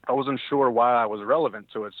I wasn't sure why I was relevant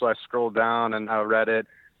to it. So I scrolled down and I read it.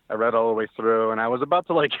 I read all the way through, and I was about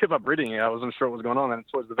to like give up reading it. I wasn't sure what was going on. And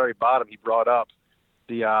towards the very bottom, he brought up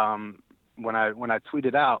the when I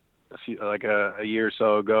tweeted out a year or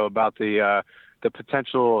so ago about the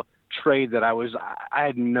potential trade that I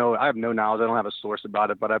have no knowledge. I don't have a source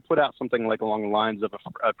about it, but I put out something like along the lines of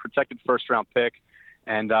a protected first round pick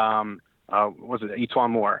and was it Etwan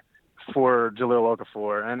Moore for Jahlil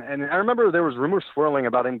Okafor. And I remember there was rumors swirling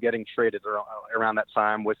about him getting traded around that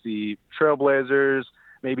time with the Trailblazers,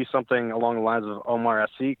 maybe something along the lines of Omar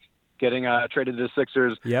Asik getting traded to the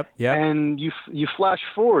Sixers. Yep. And you flash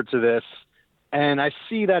forward to this, and I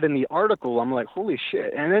see that in the article. I'm like, holy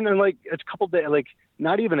shit. And then like a couple days, like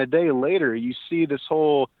not even a day later, you see this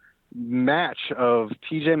whole match of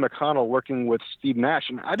TJ McConnell working with Steve Nash,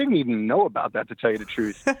 and I didn't even know about that, to tell you the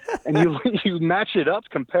truth. And you match it up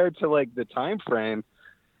compared to like the time frame.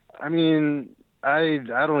 I mean, I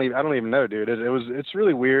don't even know, dude. It's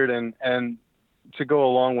really weird, and to go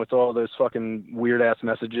along with all those fucking weird ass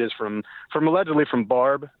messages from allegedly from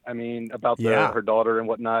Barb. I mean, about her daughter and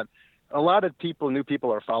whatnot. A lot of new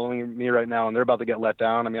people are following me right now, and they're about to get let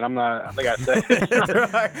down. I mean, I'm not. I think I said they're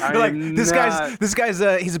like, this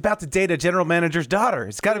guy's he's about to date a general manager's daughter.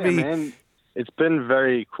 It's got to be. Man, it's been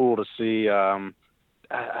very cool to see.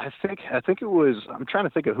 I think it was. I'm trying to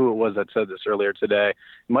think of who it was that said this earlier today. It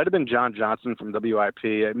might have been John Johnson from WIP.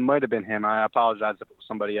 It might have been him. I apologize if it was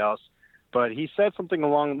somebody else. But he said something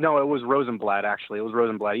no, it was Rosenblatt, actually. It was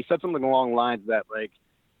Rosenblatt. He said something along the lines that, like,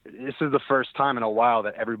 this is the first time in a while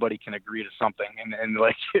that everybody can agree to something and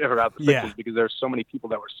like, about the Sixers, because there's so many people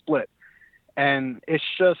that were split. And it's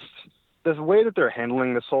just the way that they're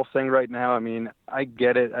handling this whole thing right now. I mean, I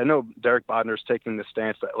get it. I know Derek Bodner's taking the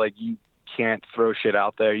stance that, like, you can't throw shit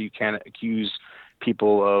out there. You can't accuse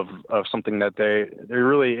people of something that they're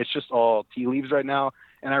really, it's just all tea leaves right now.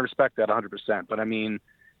 And I respect that 100%. But I mean,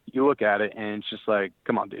 you look at it and it's just like,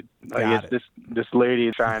 come on, dude. Like, it's this lady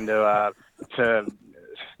trying to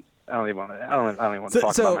I don't even want to talk about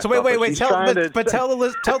myself. So wait. Tell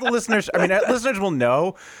the listeners. I mean, listeners will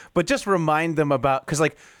know, but just remind them about, because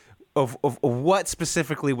like of what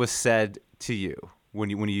specifically was said to you when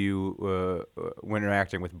you were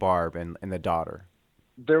interacting with Barb and the daughter.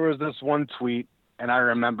 There was this one tweet, and I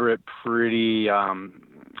remember it pretty. I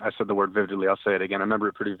said the word vividly. I'll say it again. I remember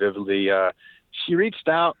it pretty vividly. She reached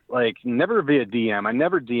out, like, never via DM. I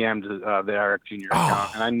never DM'd the Eric Jr.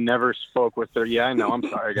 account, and I never spoke with her. Yeah, I know. I'm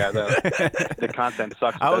sorry, guys. The content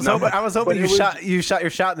sucks. I was hoping you shot your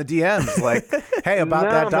shot in the DMs, like, hey, about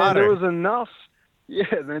that daughter. Man, there was enough.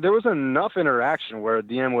 Yeah, there was enough interaction where a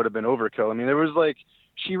DM would have been overkill. I mean, there was like,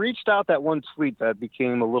 she reached out that one tweet that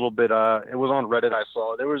became a little bit. It was on Reddit. I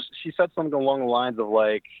saw it. She said something along the lines of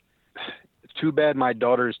like, too bad my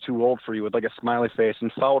daughter is too old for you, with like a smiley face,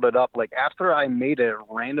 and followed it up like after I made a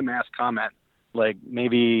random ass comment, like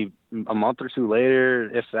maybe a month or two later,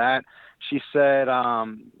 if that. She said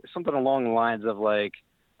something along the lines of like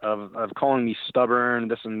of calling me stubborn,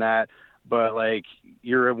 this and that, but like,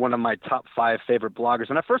 you're one of my top 5 favorite bloggers.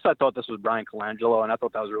 And at first I thought this was Brian Colangelo, and I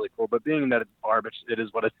thought that was really cool, but being that it's Barb, it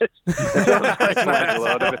is what it is. That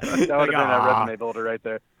would have been a resume builder right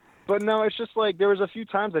there. But no, it's just like, there was a few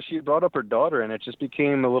times that she brought up her daughter, and it just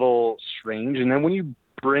became a little strange. And then when you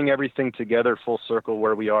bring everything together full circle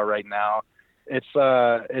where we are right now, it's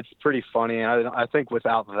pretty funny. And I think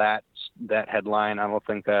without that headline, I don't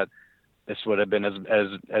think that this would have been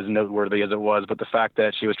as noteworthy as it was. But the fact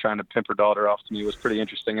that she was trying to pimp her daughter off to me was pretty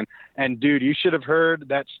interesting. And dude, you should have heard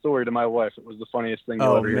that story to my wife. It was the funniest thing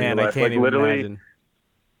you'll ever hear in your life. I can't even imagine.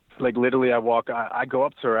 Like, literally, I go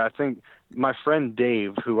up to her. I think my friend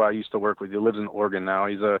Dave, who I used to work with, he lives in Oregon now.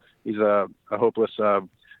 He's a hopeless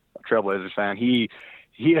Trailblazers fan. He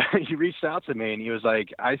reached out to me, and he was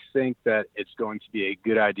like, I think that it's going to be a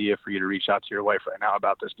good idea for you to reach out to your wife right now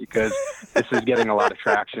about this, because this is getting a lot of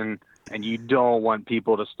traction, and you don't want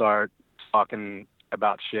people to start talking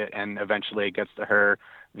about shit, and eventually it gets to her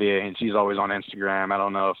and she's always on Instagram. I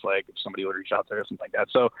don't know if somebody would reach out to her or something like that.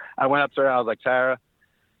 So I went up to her. I was like, Tara,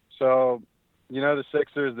 so, you know, the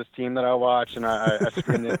Sixers, this team that I watch, and I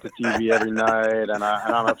screen it at the TV every night, and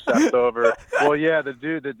I'm obsessed over. Well, yeah, the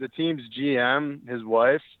dude, the team's GM, his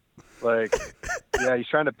wife, like, yeah, he's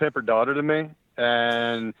trying to pimp her daughter to me,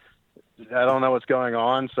 and I don't know what's going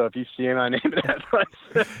on. So if you see my name in that place,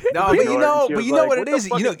 No, but you know, what it is.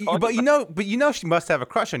 But You know, she must have a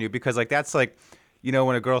crush on you because like that's like, you know,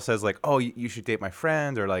 when a girl says like, oh, you should date my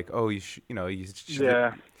friend, or like, oh, you should.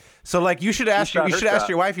 Yeah. So like, you should ask shot.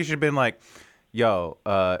 your wife. You should have been like, yo,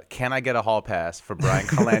 can I get a hall pass for Brian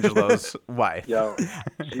Colangelo's wife? Yo,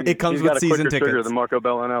 It comes she's with got a season quicker tickets. trigger than Marco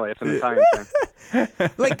Bellinelli. It's an Italian thing.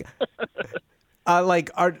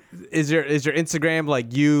 Is your Instagram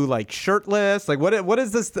like you like shirtless? Like what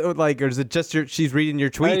is this like? Or is it just she's reading your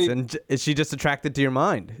tweets and is she just attracted to your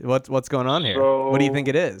mind? What's going on here? So, What do you think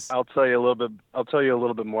it is? I'll tell you a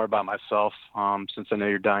little bit more about myself. Since I know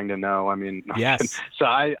you're dying to know. I mean, Yes. So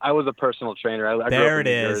I was a personal trainer. I grew There up it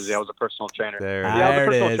in New is. Jersey. I was a personal trainer. There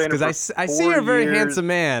There it is. Because I see you're a very years. handsome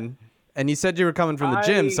man, and you said you were coming from the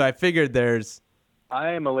gym, so I figured there's.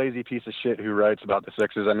 I am a lazy piece of shit who writes about the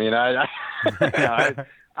Sixers. I mean, I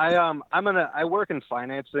work in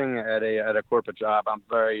financing at a corporate job. I'm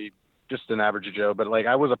very just an average Joe, but like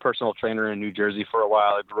I was a personal trainer in New Jersey for a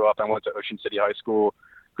while. I grew up. I went to Ocean City High School.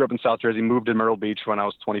 Grew up in South Jersey. Moved to Myrtle Beach when I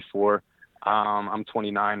was 24. I'm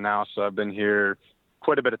 29 now, so I've been here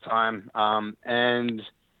quite a bit of time. And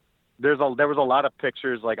there was a lot of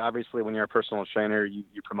pictures. Like obviously, when you're a personal trainer, you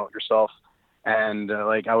promote yourself. And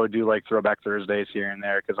like I would do like Throwback Thursdays here and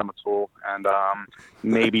there because I'm a tool, and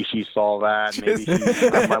maybe she saw that.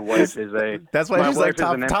 Maybe my wife is a. That's why my she's wife like is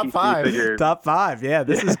an top NPC 5. figure. Top 5. Yeah,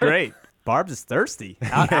 this is great. Barb's is thirsty.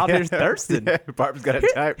 Out here thirsting. Yeah, Barb's got a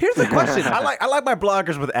type. Here's the question. I like my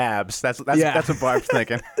bloggers with abs. That's what Barb's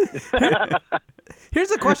thinking. Here's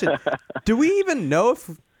the question. Do we even know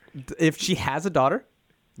if she has a daughter?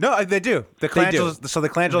 No, they do. The Colangelos. So the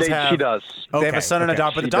Colangelos have. She does. They have a son and a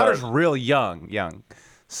daughter, but the She daughter's does. real young.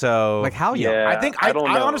 So Like how young? Yeah. I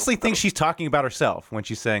don't know. honestly think she's talking about herself when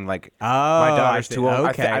she's saying like, Oh, my daughter's I see. too old.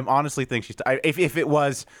 Okay. I honestly think she's. If it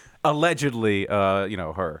was allegedly,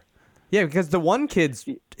 her. Yeah, because the one kid's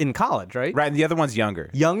in college, right? Right, and the other one's younger.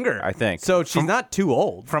 Younger, I think. So she's not too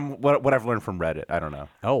old. From what I've learned from Reddit, I don't know.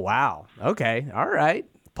 Oh wow. Okay. All right.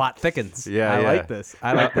 Plot thickens. Yeah, I yeah. like this.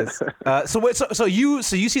 I like this. So you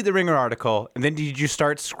see the Ringer article, and then did you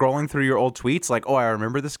start scrolling through your old tweets? Like, oh, I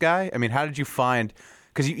remember this guy. I mean, how did you find?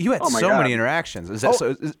 Because you had Oh my so God. many interactions. Is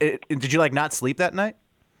that did you like not sleep that night?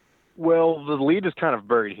 Well, the lead is kind of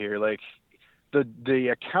buried here. Like the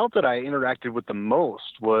account that I interacted with the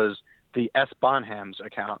most was the S. Bonham's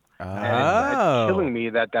account, and it's killing me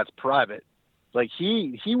that that's private. Like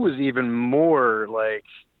he was even more like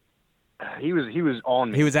he was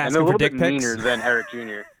on me. He was asking and a for little dick bit pics? meaner than Eric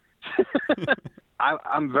Jr.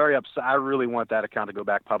 I'm very upset. I really want that account to go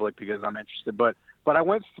back public because I'm interested. But I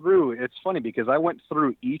went through. It's funny because I went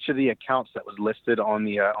through each of the accounts that was listed on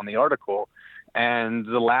the article, and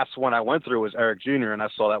the last one I went through was Eric Jr. and I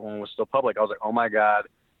saw that one was still public. I was like, oh my God,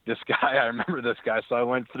 this guy! I remember this guy. So I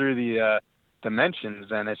went through the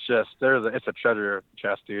mentions, and it's just it's a treasure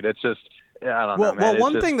chest, dude. It's just I don't know, man. Well, It's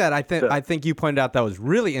one just- thing that I think you pointed out that was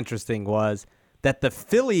really interesting was that the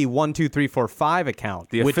Philly 12345 account,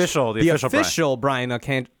 The official Brian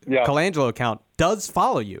Yeah. Colangelo account, does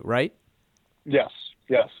follow you, right? Yes.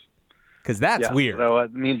 Because that's Yeah. weird. So I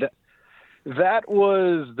mean, that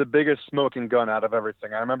was the biggest smoking gun out of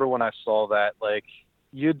everything. I remember when I saw that. Like,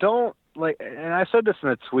 you don't like, and I said this in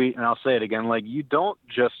a tweet, and I'll say it again. Like, you don't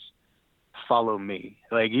just follow me.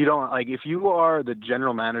 Like, you don't like if you are the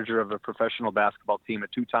general manager of a professional basketball team, a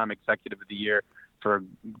 2-time executive of the year for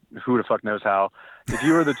who the fuck knows how. If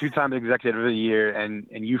you are the 2-time executive of the year and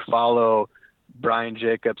you follow Brian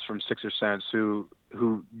Jacobs from Sixer Sense, who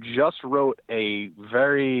just wrote I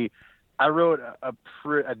wrote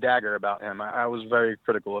a dagger about him. I was very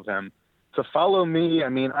critical of him. To follow me, I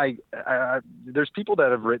mean, I there's people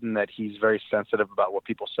that have written that he's very sensitive about what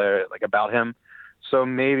people say like about him. So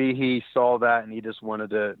maybe he saw that and he just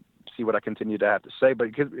wanted to see what I continue to have to say.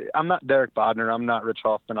 But because I'm not Derek Bodner, I'm not Rich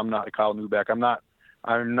Hoffman, I'm not Kyle Neubeck, I'm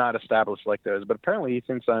not established like those. But apparently he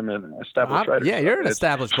thinks I'm an established writer. Yeah, So you're an it's-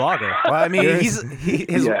 established blogger. Well, I mean,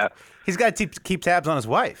 Yeah. he's got to keep tabs on his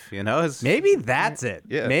wife. You know, Maybe that's it.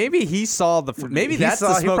 Yeah. Maybe he saw maybe that's the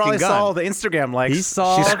he smoking probably gun. saw the Instagram likes. He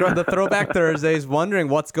saw the Throwback Thursdays, wondering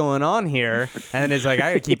what's going on here, and is like,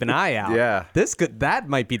 I gotta keep an eye out. Yeah. That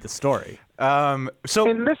might be the story. So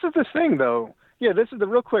And this is the thing, though. Yeah, this is the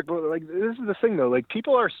real quick. Like, this is the thing, though. Like,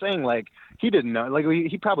 people are saying, like, he didn't know. Like,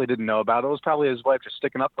 he probably didn't know about it. It was probably his wife just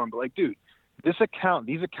sticking up for him. But, like, dude, these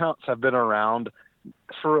accounts have been around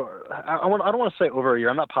for, I don't want to say over a year.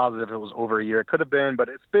 I'm not positive it was over a year. It could have been, but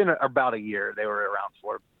it's been about a year they were around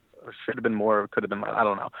for. It should have been more. It could have been less. I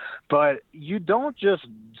don't know. But you don't just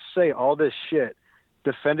say all this shit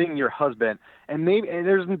defending your husband, and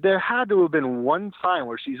there had to have been one time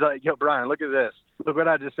where she's like, "Yo, Brian, look at this. Look what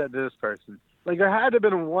I just said to this person." Like, there had to have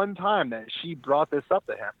been one time that she brought this up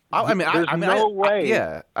to him. There's no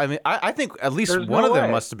way. I think at least There's one no of them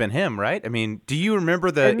way. must have been him, right? I mean, do you remember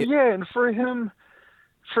And for him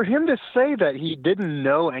to say that he didn't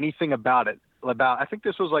know anything about it, I think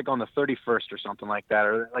this was like on the 31st or something like that,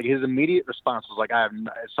 or like his immediate response was like,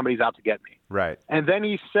 somebody's out to get me. Right. And then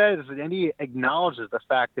he says, and he acknowledges the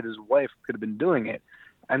fact that his wife could have been doing it.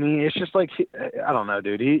 I mean, it's just like, I don't know,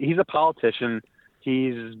 dude. He's a politician.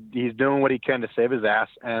 He's doing what he can to save his ass,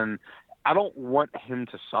 and I don't want him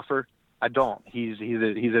to suffer. I don't. He's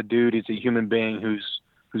a dude. He's a human being who's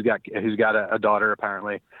got a daughter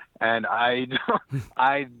apparently, and I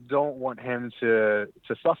don't want him to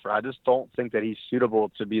suffer. I just don't think that he's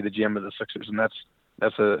suitable to be the GM of the Sixers, and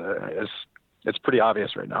it's pretty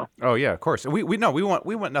obvious right now. Oh yeah, of course. We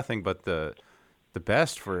want nothing but the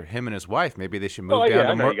best for him and his wife. Maybe they should move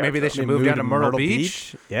down to Myrtle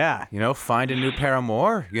Beach. Yeah. Find a new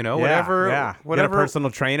paramour, whatever. Yeah. Get a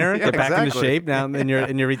personal trainer, get back into shape now in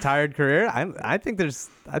your retired career. I think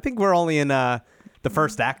we're only in the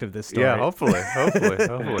first act of this story. Yeah, hopefully.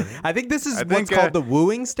 I think this is what's called the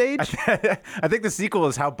wooing stage. I think the sequel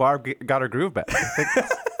is how Barb got her groove back.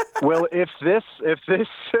 Well, if this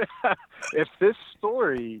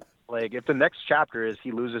story, like if the next chapter is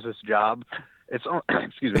he loses his job, this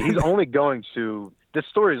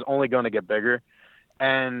story is only going to get bigger.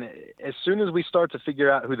 And as soon as we start to figure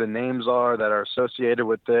out who the names are that are associated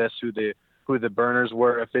with this, who the burners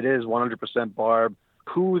were, if it is 100% Barb,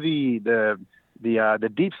 who the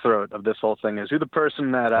deep throat of this whole thing is, who the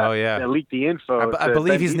person that that leaked the info. I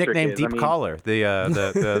believe Ben he's Dietrich nicknamed Deep Collar, the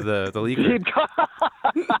leaker.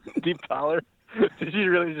 Deep Collar. Did you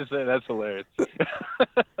really just say that's hilarious?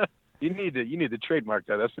 You need to trademark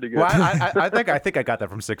that. That's pretty good. Well, I think I got that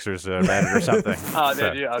from Sixers Reddit or something. Oh,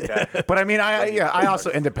 did you? Okay. But I mean, I also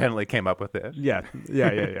independently came up with it. Yeah.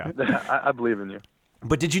 I believe in you.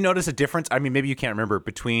 But did you notice a difference? I mean, maybe you can't remember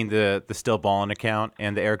between the Still Ballin' account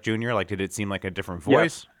and the Eric Jr. Like, did it seem like a different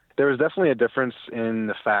voice? Yes. There was definitely a difference in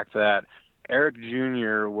the fact that Eric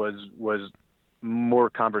Jr. was more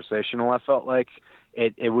conversational. I felt like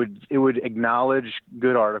it would acknowledge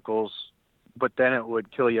good articles, but then it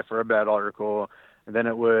would kill you for a bad article, and then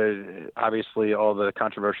it would obviously all the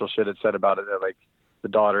controversial shit it said about it, like the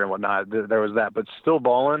daughter and whatnot. There was that, but Still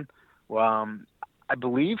Ballin'. I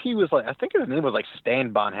believe he was like, I think his name was like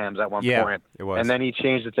Stan Bonhams at one point. It was. And then he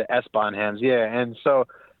changed it to S Bonhams. Yeah. And so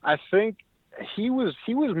I think he was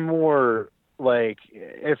more like,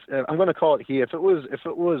 if I'm going to call it if it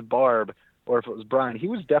was Barb or if it was Brian, he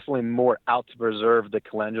was definitely more out to preserve the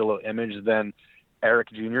Colangelo image than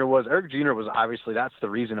Eric Jr. was. Eric Jr. was obviously, that's the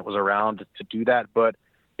reason it was around to do that, but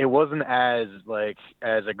it wasn't as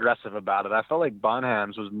aggressive about it. I felt like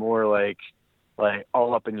Bonhams was more like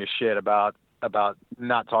all up in your shit about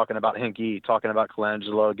not talking about Hinkie, talking about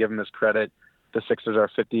Colangelo, give him his credit. The Sixers are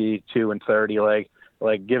 52-30.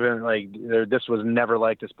 This was never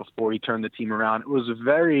like this before he turned the team around. It was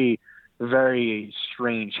very, very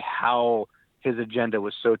strange how his agenda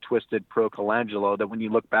was so twisted pro Colangelo that when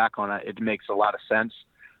you look back on it, it makes a lot of sense.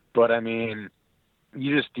 But I mean,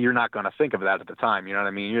 you're not going to think of that at the time. You know what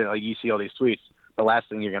I mean? You see all these tweets. The last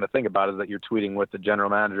thing you're going to think about is that you're tweeting with the general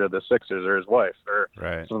manager of the Sixers or his wife or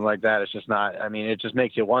something like that. It's just not. I mean, it just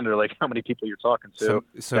makes you wonder like how many people you're talking to.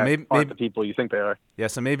 So maybe the people you think they are. Yeah.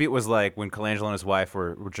 So maybe it was like when Colangelo and his wife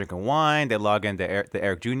were drinking wine, they log into the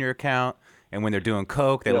Eric Jr. account, and when they're doing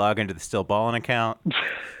coke, they log into the Still Ballin' account.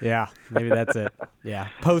 Yeah, maybe that's it. Yeah,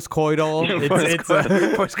 post-coital.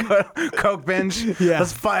 Post-coital coke binge. Yeah.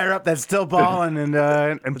 Let's fire up that Still Ballin'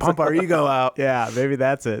 and pump our ego out. Yeah, maybe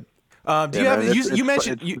that's it. You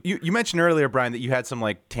mentioned earlier, Brian, that you had some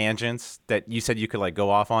like tangents that you said you could like go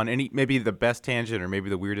off on. Maybe the best tangent or maybe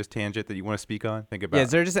the weirdest tangent that you want to speak on? Think about. Yeah, is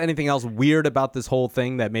there just anything else weird about this whole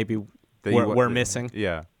thing that maybe we're missing?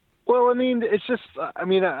 Yeah. Well, I mean, it's just, I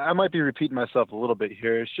mean, I might be repeating myself a little bit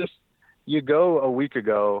here. It's just, you go a week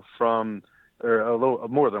ago or a little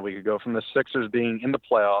more than a week ago from the Sixers being in the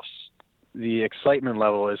playoffs. The excitement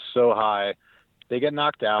level is so high. They get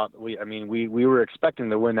knocked out. We were expecting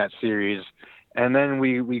to win that series. And then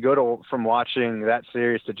we go from watching that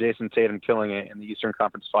series to Jason Tatum killing it in the Eastern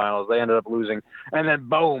Conference Finals. They ended up losing. And then,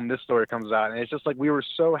 boom, this story comes out. And it's just like we were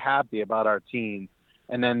so happy about our team.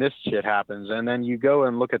 And then this shit happens. And then you go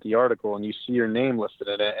and look at the article and you see your name listed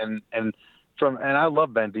in it. And I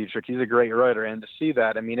love Ben Dietrich. He's a great writer. And to see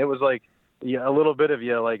that, I mean, it was like a little bit of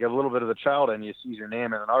you, like a little bit of the child, and you see your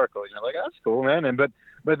name in an article. You're like, that's cool, man.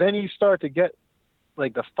 But then you start to get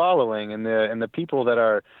like the following and the people that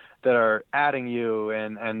are adding you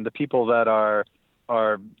and the people that are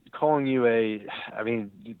calling you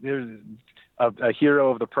there's a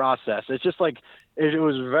hero of the process. It's just like it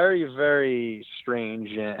was very, very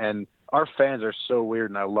strange, and our fans are so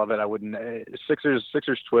weird, and I love it. I wouldn't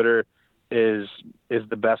Sixers Twitter is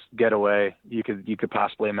the best getaway you could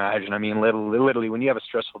possibly imagine. I mean, literally when you have a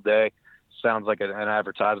stressful day, sounds like an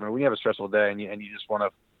advertisement. When you have a stressful day and you just want to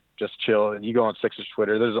just chill and you go on Sixers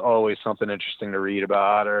Twitter, there's always something interesting to read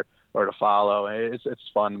about or to follow. It's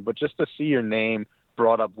fun, but just to see your name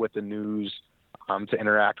brought up with the news, to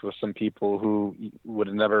interact with some people who would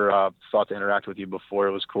have never thought to interact with you before,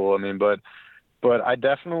 it was cool. I mean, but I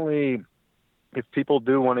definitely, if people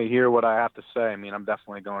do want to hear what I have to say, I mean, I'm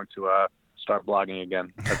definitely going to start blogging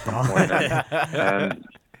again at some point, and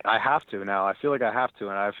I have to now. I feel like I have to,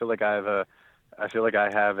 and I feel like I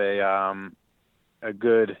have a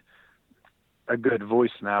good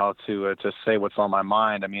voice now to say what's on my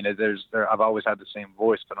mind. I mean, I've always had the same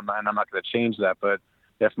voice, but I'm not going to change that. But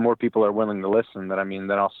if more people are willing to listen, then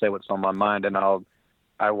I'll say what's on my mind, and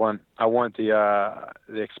I want the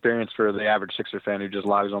experience for the average Sixer fan who just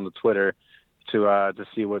logs on to Twitter to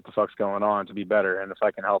see what the fuck's going on, to be better. And if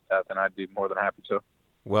I can help that, then I'd be more than happy to.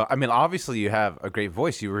 Well, I mean, obviously you have a great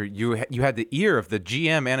voice. You had the ear of the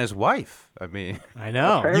GM and his wife. I mean, I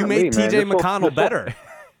know. Apparently, you made man, TJ McConnell better.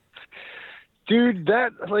 Dude,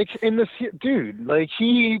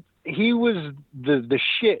 he was the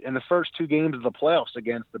shit in the first 2 games of the playoffs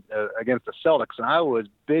against the Celtics, and I was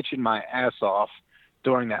bitching my ass off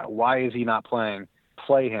during that. Why is he not playing?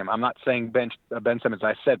 Play him. I'm not saying bench Ben Simmons.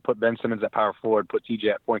 I said put Ben Simmons at power forward, put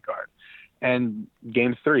TJ at point guard. And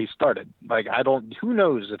game 3 started. Like, who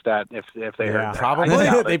knows if they heard probably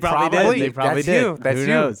that. They probably did. They probably did. That's Who you.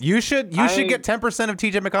 knows? You should get 10% of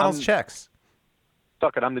TJ McConnell's checks.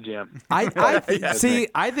 Fuck it, I'm the GM.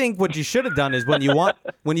 I think what you should have done is when you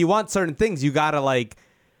want certain things, you gotta like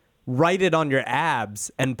write it on your abs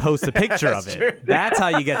and post a picture of it. True. That's how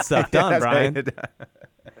you get stuff done, Brian.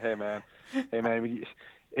 Hey man,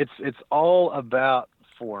 it's all about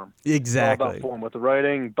form. Exactly. It's all about form with the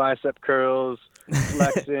writing, bicep curls,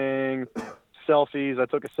 flexing. Selfies. I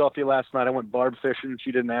took a selfie last night. I went barb fishing.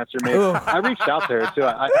 She didn't answer me. I reached out to her too.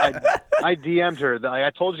 I DM'd her.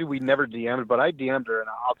 I told you we never DM'd, but I DM'd her, and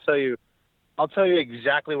I'll tell you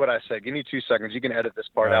exactly what I said. Give me 2 seconds. You can edit this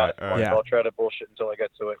part out. Yeah. I'll try to bullshit until I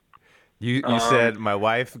get to it. You said my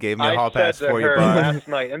wife gave me a hall pass I said to for your her bar. last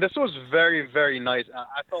night, and this was very, very nice.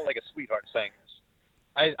 I felt like a sweetheart saying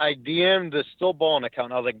this. I DM'd the Still Ballin'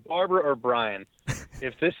 account. I was like, Barbara or Brian,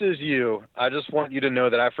 if this is you, I just want you to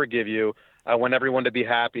know that I forgive you. I want everyone to be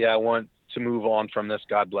happy. I want to move on from this.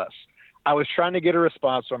 God bless. I was trying to get a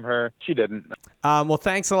response from her. She didn't. Well,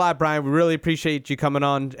 thanks a lot, Brian. We really appreciate you coming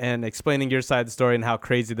on and explaining your side of the story and how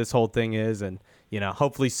crazy this whole thing is. And,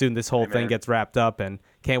 hopefully soon this whole thing gets wrapped up, and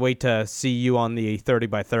can't wait to see you on the 30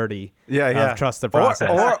 by 30 of Trust the Process.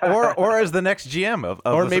 Or as the next GM of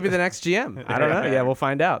or maybe the next GM. I don't know. Yeah, we'll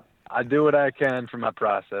find out. I do what I can for my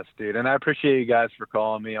process, dude. And I appreciate you guys for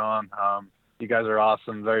calling me on. You guys are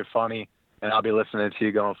awesome, very funny. And I'll be listening to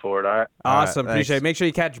you going forward, all right? Awesome. All right, appreciate it. Make sure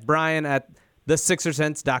you catch Brian at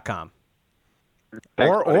thesixersense.com.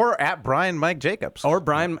 Or at Brian Mike Jacobs. Or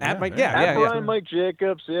Brian at Mike. At Brian Mike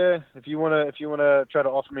Jacobs, yeah. If you wanna try to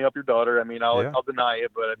offer me up your daughter, I mean I'll deny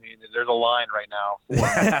it, but I mean there's a line right now.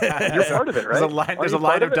 You're part of it, right? There's a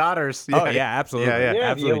line of daughters. Oh yeah, absolutely. Yeah.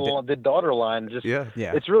 Absolutely. The daughter line Yeah.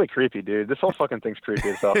 It's really creepy, dude. This whole fucking thing's creepy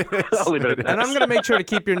as hell. I'll leave it at that. And I'm gonna make sure to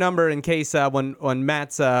keep your number in case when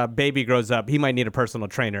Matt's baby grows up, he might need a personal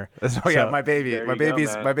trainer. My baby. My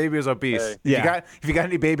baby is obese. Yeah. If you got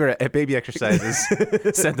any baby exercises,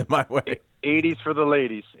 send them my way. 80s for the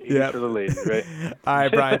ladies. 80s for the ladies, right? All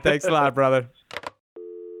right, Brian. Thanks a lot, brother.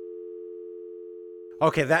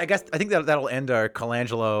 Okay, I think that'll end our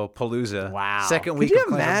Colangelo Palooza. Wow. Second week. Could you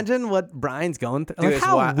of imagine what Brian's going through? Dude, Like,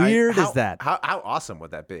 how weird is that? How awesome would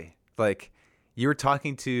that be? Like, you were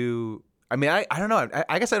talking to. I mean, I don't know.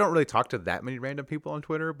 I guess I don't really talk to that many random people on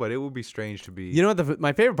Twitter, but it would be strange to be. You know what?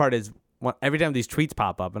 My favorite part is every time these tweets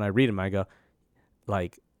pop up and I read them, I go,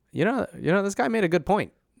 like, this guy made a good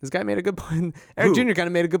point. This guy made a good point. Eric Jr. kind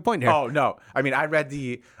of made a good point here. Oh no! I mean, I read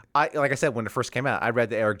like I said when it first came out, I read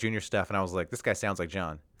the Eric Jr. stuff, and I was like, this guy sounds like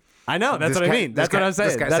John. I know. That's what I mean. That's what I was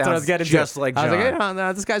saying. That's what I was getting to. Just like John. I was like, hey,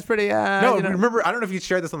 no, this guy's pretty. Remember? I don't know if you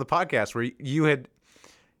shared this on the podcast where you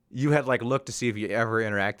had like looked to see if you ever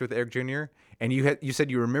interacted with Eric Jr. and you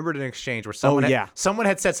said you remembered an exchange where someone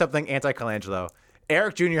had said something anti-Colangelo.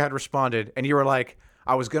 Eric Jr. had responded, and you were like,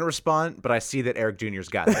 I was going to respond, but I see that Eric Jr.'s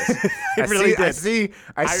got this. I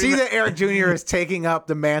see that Eric Jr. is taking up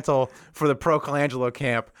the mantle for the pro Colangelo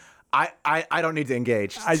camp. I don't need to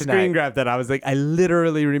engage. I tonight. screen grabbed that. I was like, I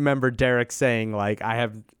literally remember Derek saying like,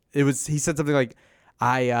 he said something like,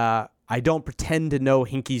 I don't pretend to know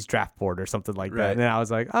Hinky's draft board or something like that. Right. And then I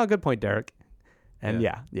was like, oh, good point, Derek. And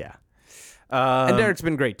yeah. Um, And Derek's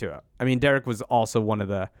been great too. I mean, Derek was also one of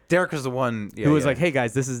the Derek was the one who was like, hey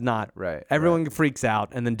guys, this is not right. Everyone freaks out,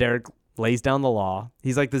 and then Derek lays down the law.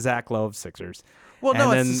 He's like the Zach Lowe of Sixers. Well,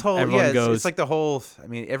 no, and it's then this whole everyone goes, it's like the whole. I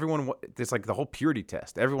mean, everyone. It's like the whole purity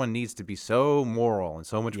test. Everyone needs to be so moral and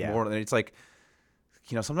so much more. And it's like,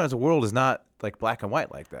 sometimes the world is not like black and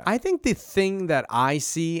white like that. I think the thing that I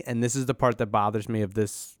see, and this is the part that bothers me of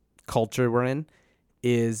this culture we're in,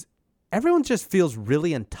 is everyone just feels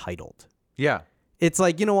really entitled. Yeah. It's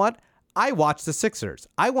like, you know what? I watch the Sixers.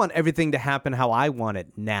 I want everything to happen how I want it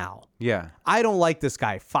now. Yeah. I don't like this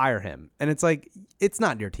guy. Fire him. And it's like, it's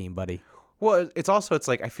not your team, buddy. Well, it's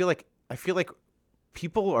like I feel like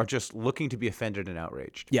people are just looking to be offended and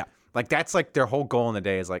outraged. Yeah. Like that's like their whole goal in the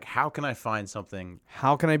day is like, how can I find something?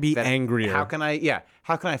 How can I be angrier? How can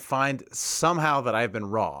I find somehow that I've been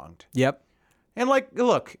wronged? Yep. And like,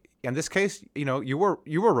 look, in this case, you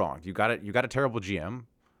were wronged. You got a terrible GM,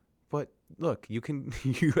 but look, you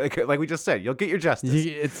like we just said, you'll get your justice.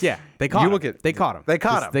 They caught him. They caught him. They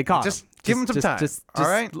caught him. They caught him. Just give him some time. All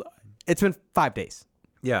right. It's been 5 days.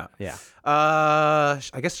 Yeah. Yeah. I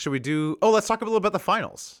guess should we do? Oh, let's talk a little about the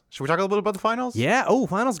finals. Should we talk a little bit about the finals? Yeah. Oh,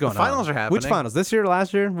 finals going on. The finals are happening. Which finals? This year or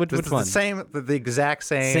last year? Which one? The same. The exact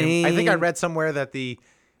same. I think I read somewhere that the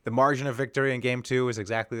margin of victory in Game 2 is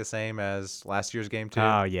exactly the same as last year's Game 2.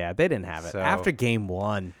 Oh yeah, they didn't have it So, after Game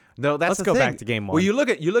 1. No, that's Let's the go thing. back to Game 1. Well, you look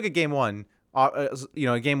at Game 1.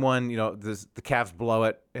 Game 1, the Cavs blow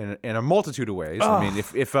it in a multitude of ways. Ugh. I mean,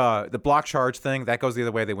 if the block charge thing that goes the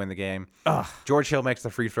other way, they win the game. Ugh. George Hill makes the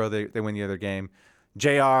free throw, they win the other game.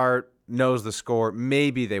 JR knows the score.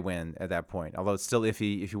 Maybe they win at that point. Although it's still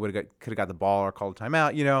iffy if you could have got the ball or called a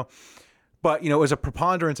timeout. But it was a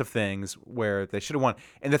preponderance of things where they should have won.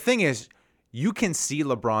 And the thing is, you can see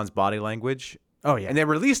LeBron's body language. Oh yeah. And they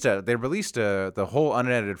released the whole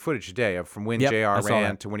unedited footage today from when JR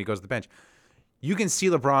ran to when he goes to the bench. You can see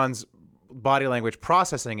LeBron's body language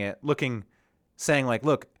processing it, saying like,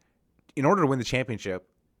 look, in order to win the championship,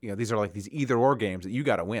 these are like these either or games that you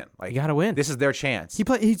got to win. Like, you got to win. This is their chance.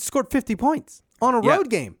 He scored 50 points on a road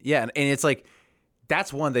game. Yeah, and it's like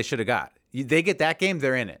that's one they should have got. They get that game,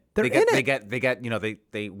 they're in it.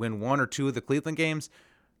 They win one or two of the Cleveland games.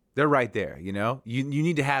 They're right there. You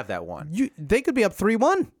need to have that one. They could be up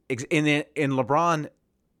 3-1. And LeBron,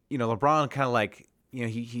 LeBron kind of like.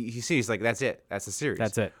 He sees like that's it. That's the series.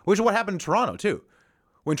 That's it. Which is what happened in Toronto too.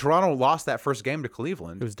 When Toronto lost that first game to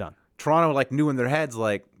Cleveland, it was done. Toronto knew in their heads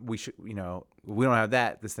like we should, we don't have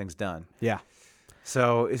that. This thing's done. Yeah.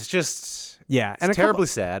 So it's just and it's terribly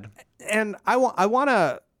sad. And I want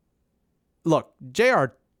to look. JR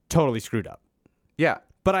totally screwed up. Yeah.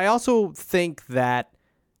 But I also think that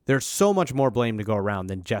there's so much more blame to go around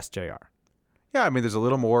than just JR. Yeah, I mean, there's a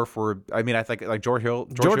little more I think like George Hill.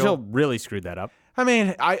 George Hill really screwed that up. I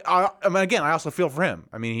mean, I again, I also feel for him.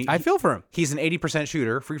 I mean, I feel for him. He's an 80%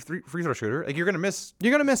 shooter, free throw shooter. Like you're gonna miss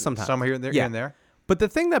sometimes. Some here and there. Here and there. But the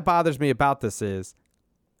thing that bothers me about this is,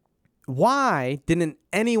 why didn't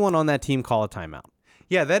anyone on that team call a timeout?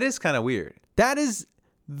 Yeah, that is kind of weird. That is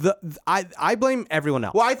I blame everyone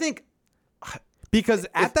else. Well, I think because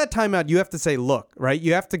at that timeout you have to say, look, right?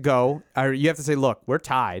 You have to go, or you have to say, look, we're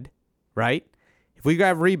tied, right? If we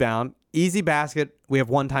grab rebound, easy basket, we have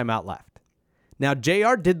one timeout left. Now,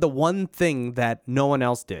 JR did the one thing that no one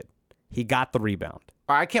else did. He got the rebound.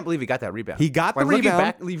 I can't believe he got that rebound. He got the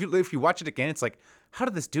rebound. If you watch it again, it's like, how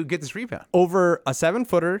did this dude get this rebound? Over a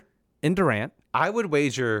 7-footer in Durant. I would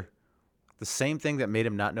wager the same thing that made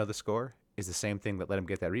him not know the score is the same thing that let him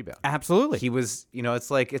get that rebound. Absolutely. He was,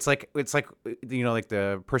 it's like like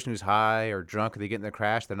the person who's high or drunk, they get in their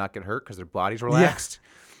crash, they're not get hurt because their body's relaxed. Yeah.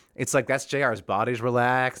 It's like that's JR's body's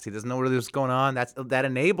relaxed. He doesn't know really what's going on. That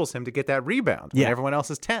enables him to get that rebound when everyone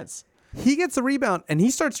else is tense. He gets the rebound and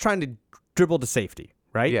he starts trying to dribble to safety,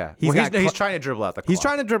 right? Yeah. He's trying to dribble out the clock. He's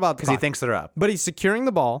trying to dribble out the because he thinks they're up. But he's securing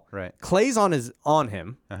the ball. Right. Clay's on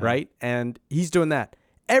him, right? And he's doing that.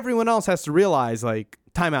 Everyone else has to realize like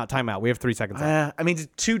timeout. We have 3 seconds left. I mean,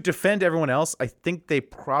 to defend everyone else, I think they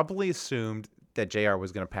probably assumed that JR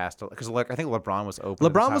was going to pass because I think LeBron was open.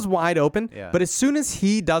 LeBron was wide open, yeah. But as soon as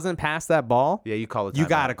he doesn't pass that ball, you call it. You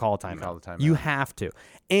got to call a timeout. You have to.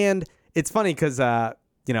 And it's funny because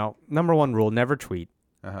number one rule: never tweet.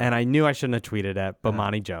 And I knew I shouldn't have tweeted at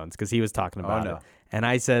Bomani Jones because he was talking about it. And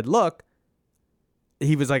I said, look.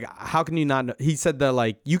 He was like, how can you not know? He said that,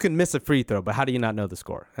 like, you can miss a free throw, but how do you not know the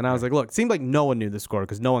score? And I was like, look, it seemed like no one knew the score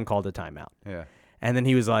because no one called a timeout. Yeah. And then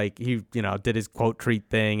he was like, he did his quote treat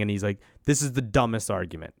thing, and he's like, "This is the dumbest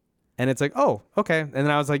argument." And it's like, oh, okay. And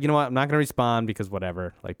then I was like, you know what? I'm not going to respond because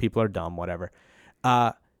whatever. Like, people are dumb, whatever.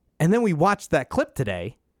 And then we watched that clip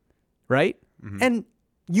today, right? Mm-hmm. And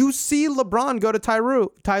you see LeBron go to Ty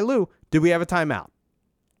Lue, "Did we have a timeout?"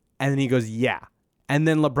 And then he goes, "Yeah." And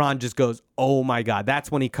then LeBron just goes, "Oh, my God."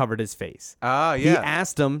 That's when he covered his face. Oh, yeah. He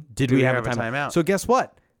asked him, did we have a timeout? So guess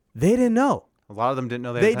what? They didn't know. A lot of them didn't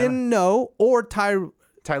know they didn't know, or Ty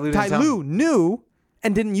Lue knew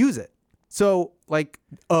and didn't use it. So, like,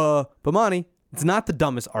 Bomani, it's not the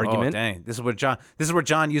dumbest argument. Oh, dang. This is where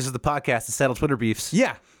John uses the podcast to settle Twitter beefs.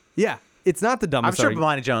 Yeah. It's not the dumbest argument.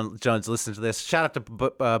 I'm sure Bomani Jones listens to this. Shout out to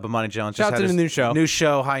Bomani Jones. Shout out to the new show. New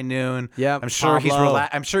show, High Noon. Yeah. I'm sure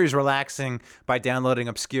he's relaxing by downloading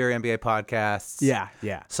obscure NBA podcasts.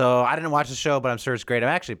 Yeah. So I didn't watch the show, but I'm sure it's great. I'm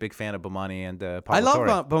actually a big fan of Bomani and Pablo I love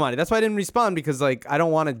Torre. Bomani. That's why I didn't respond, because, like, I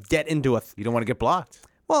don't want to get into a... You don't want to get blocked.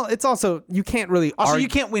 Well, it's also, you can't really Also, you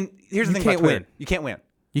can't win. Here's the thing about Twitter. You can't win.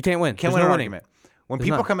 You can't win. Can't win an argument. When There's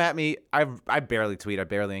people none. come at me, I barely tweet. I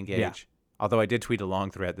barely engage. Yeah. Although I did tweet a long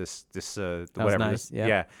thread this whatever. Nice.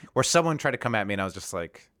 Yeah. Where someone tried to come at me and I was just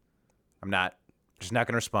like, just not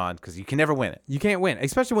going to respond because you can never win it. You can't win,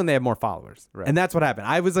 especially when they have more followers. Right. And that's what happened.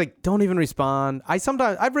 I was like, don't even respond.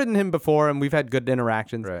 I've written him before and we've had good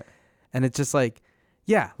interactions. Right. And it's just like,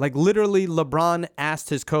 yeah, like literally LeBron asked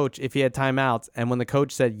his coach if he had timeouts. And when the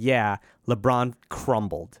coach said, yeah, LeBron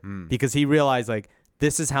crumbled because he realized, like,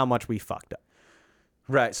 this is how much we fucked up.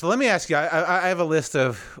 Right. So let me ask you, I have a list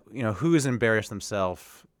of, who has embarrassed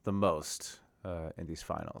themselves the most in these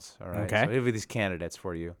finals. All right. Okay. So I have these candidates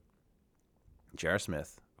for you. J.R.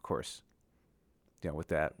 Smith, of course.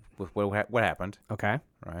 With what happened. Okay.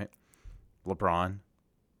 Right. LeBron.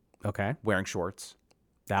 Okay. Wearing shorts.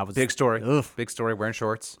 That was big story. Oof. Big story. Wearing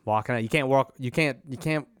shorts. Walking out. You can't walk. You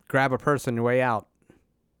can't grab a purse on your way out.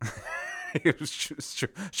 It was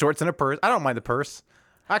shorts and a purse. I don't mind the purse.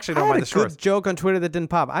 I actually don't mind the shorts. Good joke on Twitter that didn't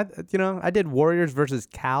pop. I did Warriors versus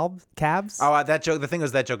Cavs. Oh, that joke. The thing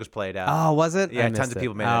was that joke was played out. Oh, was it? Yeah, tons of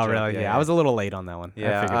people made that joke. Oh, really? Yeah, I was a little late on that one.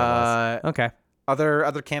 Yeah. I figured it was. Okay.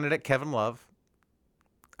 Other candidate, Kevin Love.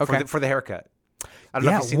 Okay. For the haircut. I don't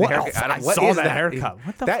know if you've seen the haircut. I saw that haircut.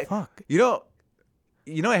 What the fuck?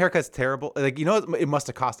 You know a haircut's terrible. Like, it must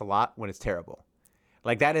have cost a lot when it's terrible.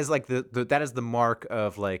 Like, that is like that is the mark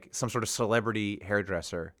of like some sort of celebrity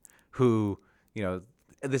hairdresser who,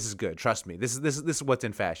 this is good. Trust me. This is what's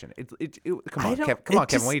in fashion. Come on, Kevin.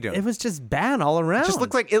 What are you doing? It was just bad all around. It just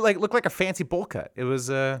looked like a fancy bowl cut. It was.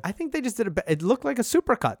 I think they just did it looked like a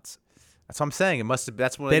supercuts. That's what I'm saying. It must have.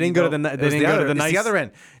 That's what they didn't go to the. They didn't go to the nice. It's the other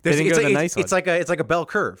end. They didn't go to the nice one. It's like a bell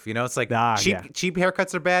curve. It's like cheap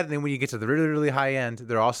haircuts are bad, and then when you get to the really really high end,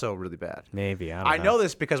 they're also really bad. Maybe I know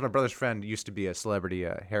this because my brother's friend used to be a celebrity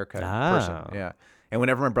haircut person. Yeah, and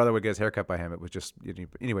whenever my brother would get his haircut by him, it was just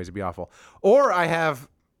anyways, it'd be awful. Or I have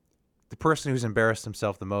the person who's embarrassed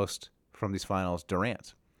himself the most from these finals,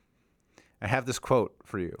 Durant. I have this quote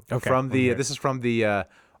for you. Okay. This is from the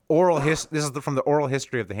oral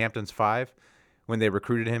history of the Hamptons 5 when they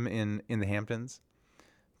recruited him in the Hamptons.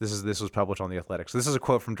 This was published on The Athletic. So this is a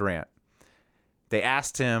quote from Durant. They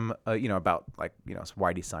asked him, about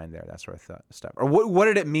why'd he sign there, that sort of stuff, or what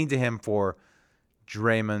did it mean to him for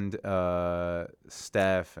Draymond,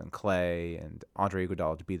 Steph, and Clay, and Andre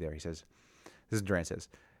Iguodala to be there. He says, "This is Durant says,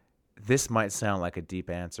 this might sound like a deep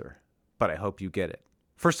answer, but I hope you get it.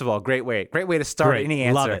 First of all, great way to start any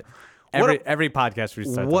answer. Love it. Every podcast we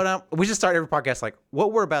start. We should start every podcast like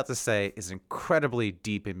what we're about to say is incredibly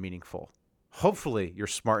deep and meaningful. Hopefully, you're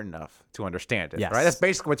smart enough to understand it. Yes. Right? That's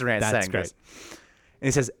basically what Durant's saying. Great. And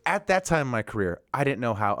he says, at that time in my career, I didn't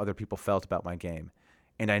know how other people felt about my game.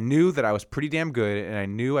 And I knew that I was pretty damn good, and I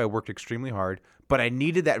knew I worked extremely hard, but I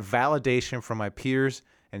needed that validation from my peers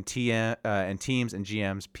and teams and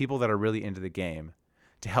GMs, people that are really into the game,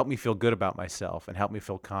 to help me feel good about myself and help me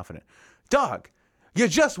feel confident. Dog, you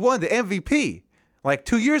just won the MVP like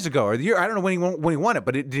 2 years ago, or the year, I don't know when he won it,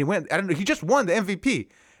 but did he win? I don't know. He just won the MVP.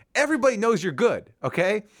 Everybody knows you're good,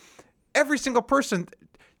 okay? Every single person,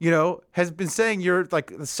 has been saying you're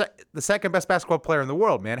like the second best basketball player in the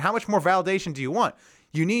world, man. How much more validation do you want?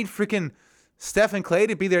 You need freaking Steph and Clay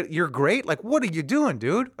to be there. You're great. Like, what are you doing,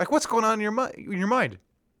 dude? Like, what's going on in your mind?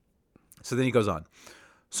 So then he goes on.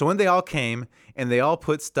 So when they all came and they all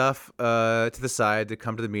put stuff to the side to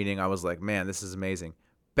come to the meeting, I was like, man, this is amazing.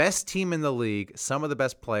 Best team in the league, some of the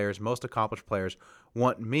best players, most accomplished players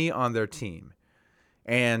want me on their team.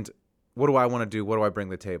 And what do I want to do? What do I bring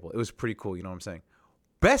to the table? It was pretty cool. You know what I'm saying?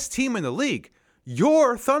 Best team in the league.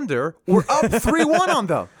 Your Thunder were up 3-1 on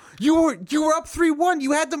them. You were up 3-1.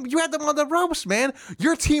 You had them on the ropes, man.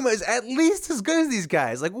 Your team is at least as good as these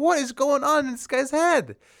guys. Like, what is going on in this guy's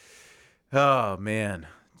head? Oh man,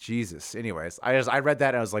 Jesus. Anyways, I read that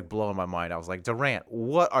and I was like blowing my mind. I was like, Durant,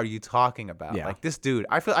 what are you talking about? Yeah. Like this dude.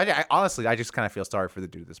 I honestly, I just kind of feel sorry for the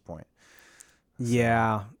dude at this point.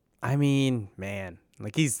 Yeah, I mean, man,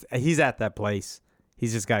 like he's at that place.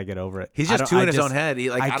 He's just got to get over it. He's just too in his own head.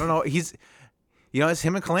 I don't know. He's, it's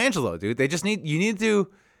him and Colangelo, dude. You need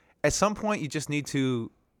to, at some point, you just need to,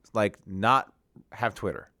 like, not have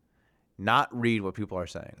Twitter, not read what people are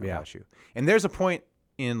saying about you. And there's a point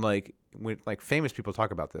in, like, when, like, famous people talk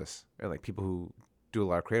about this, or, like, people who do a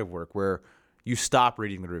lot of creative work, where you stop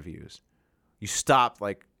reading the reviews. You stop,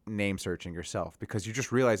 like, name searching yourself because you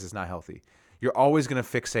just realize it's not healthy. You're always going to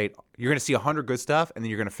fixate. You're going to see 100 good stuff, and then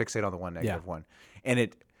you're going to fixate on the one negative one. And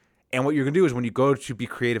what you're going to do is when you go to be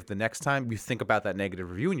creative the next time, you think about that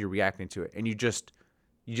negative review and you're reacting to it. And you just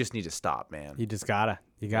need to stop, man. You just gotta.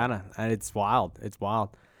 You gotta. And it's wild. It's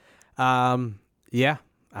wild. Yeah.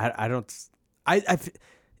 I don't.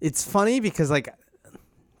 It's funny because, like,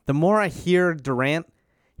 the more I hear Durant,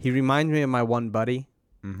 he reminds me of my one buddy.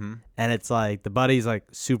 Mm-hmm. And it's like the buddy's, like,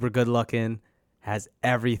 super good looking, has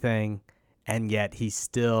everything, and yet he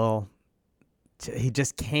just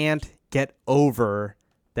can't get over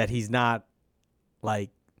that he's not, like,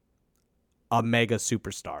 a mega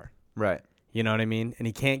superstar. Right. You know what I mean? And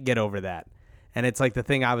he can't get over that. And it's like the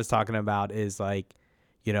thing I was talking about is, like,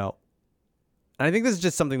 and I think this is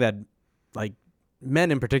just something that, like,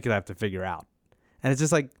 men in particular have to figure out. And it's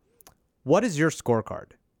just like, what is your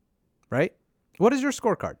scorecard? Right? What is your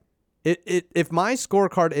scorecard? If my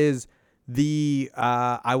scorecard is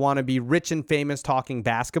I want to be rich and famous talking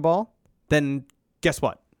basketball, then guess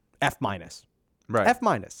what? F-. Right.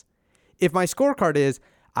 F-. If my scorecard is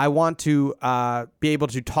I want to be able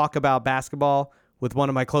to talk about basketball with one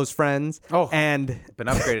of my close friends. And been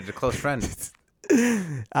upgraded to close friend.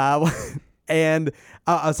 And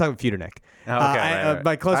I was talking Feudernick. Right.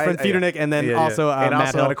 My close friend Feudernick, and then also and Matt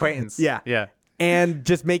also Hill. an acquaintance. Yeah. And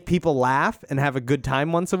just make people laugh and have a good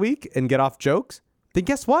time once a week and get off jokes. Then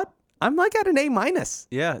guess what? I'm like at an A-.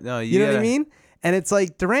 Yeah. No. You know what I mean? And it's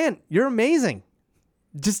like, Durant, you're amazing.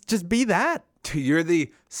 Just be that. You're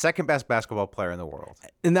the second best basketball player in the world.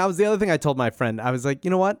 And that was the other thing I told my friend. I was like, you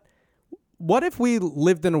know what? What if we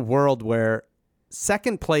lived in a world where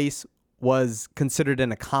second place was considered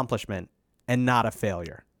an accomplishment and not a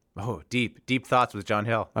failure? Oh, deep thoughts with John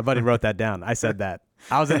Hill. My buddy wrote that down. I said that.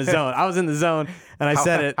 I was in the zone. And I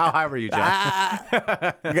said it. How high were you, John?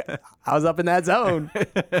 I was up in that zone.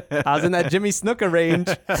 I was in that Jimmy Snooker range.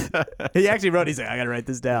 He actually wrote, he's like, I got to write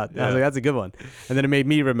this down. I was like, that's a good one. And then it made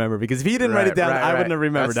me remember, because if he didn't write it down, I wouldn't have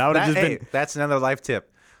remembered. I would have just been. That's another life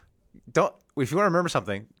tip. If you want to remember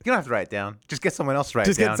something, you don't have to write it down. Just get someone else to write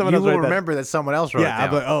it down. You will remember that someone else wrote it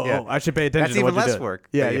down. I'm like, I should pay attention to what That's you even less do. work.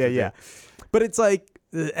 Yeah. But it's like,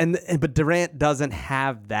 but Durant doesn't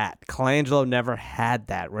have that. Colangelo never had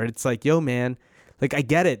that, where it's like, yo, man, like, I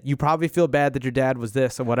get it. You probably feel bad that your dad was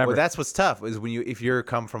this or whatever. Well, that's what's tough is when if you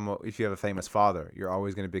have a famous father, you're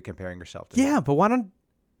always going to be comparing yourself to him. But why don't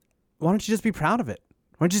you just be proud of it?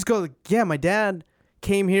 Why don't you just go, like, yeah, my dad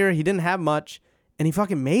came here, he didn't have much, and he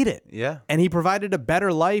fucking made it. Yeah. And he provided a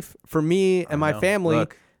better life for me and my family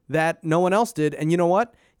that no one else did. And you know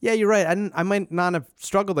what? Yeah, you're right. I might not have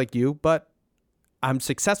struggled like you, but I'm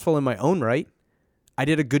successful in my own right. I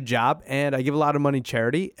did a good job, and I give a lot of money to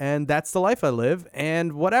charity, and that's the life I live,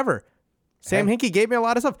 and whatever. Sam Hinkie gave me a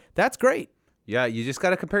lot of stuff. That's great. Yeah, you just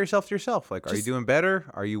got to compare yourself to yourself. Like, are you doing better?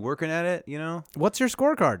 Are you working at it? What's your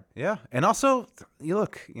scorecard? Yeah. And also,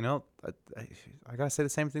 I got to say the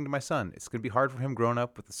same thing to my son. It's going to be hard for him growing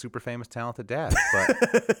up with a super famous, talented dad.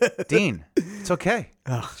 But, Dean, it's okay.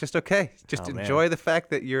 It's just okay. Just enjoy the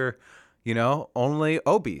fact that you're, only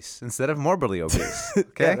obese instead of morbidly obese.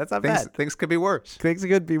 Okay? Yeah, that's not bad. Things could be worse. Things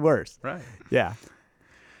could be worse. Right. Yeah.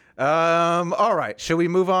 All right. Should we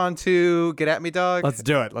move on to Get At Me, Dog? Let's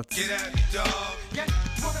do it. Get at me, dog. Get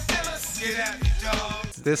at me, dog.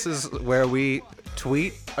 This is where we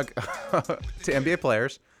tweet to NBA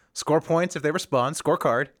players, score points if they respond,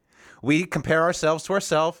 scorecard. We compare ourselves to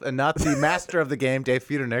ourselves and not the master of the game, Dave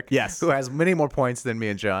Feudernick, yes, who has many more points than me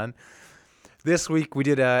and John. This week we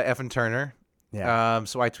did Evan Turner. Yeah.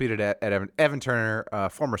 So I tweeted at Evan Turner,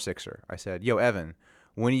 former Sixer. I said, yo, Evan,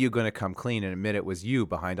 when are you going to come clean and admit it was you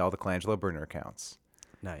behind all the Colangelo burner accounts?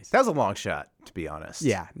 Nice. That was a long shot, to be honest.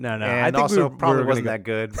 Yeah. No. And I think also probably we wasn't that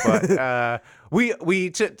good. But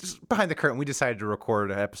we just behind the curtain, we decided to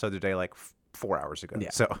record an episode today like 4 hours ago.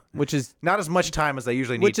 Yeah. So which is not as much time as I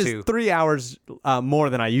usually need which to. is 3 hours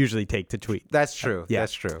more than I usually take to tweet. That's true. Yeah.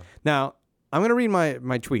 That's true. Now, I'm gonna read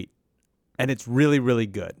my tweet, and it's really really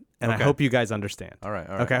good, and Okay. I hope you guys understand. All right.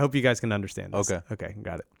 Okay, I hope you guys can understand this. Okay. Okay,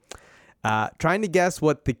 got it. Trying to guess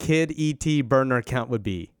what the Kid ET burner account would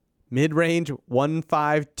be. Mid-range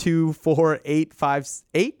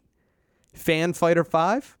 1524858. Fan Fighter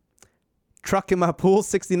 5. Truck in my pool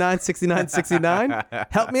 696969.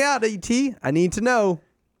 Help me out, ET. I need to know.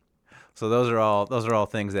 So those are all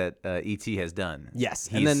things that ET has done. Yes,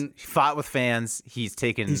 He's and then fought with fans. He's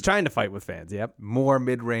taken he's trying to fight with fans. Yep. more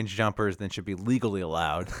mid-range jumpers than should be legally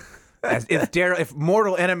allowed. As if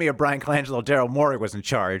mortal enemy of Brian Colangelo, Daryl Morey, was in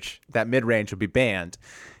charge, that mid-range would be banned.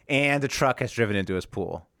 And the truck has driven into his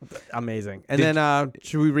pool. Amazing. And then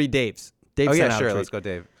should we read Dave's? Dave Oh, sent yeah, out a sure. tweet. Let's go,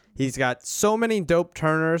 Dave. He's got so many dope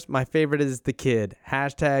turners. My favorite is the Kid.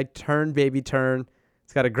 Hashtag turn baby turn.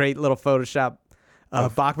 It's got a great little Photoshop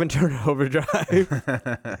of Bachman Turner overdrive.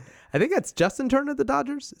 I think that's Justin Turner of the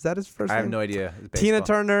Dodgers. Is that his first name? I have no idea. It's Tina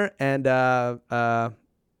baseball. Turner and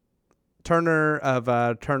Turner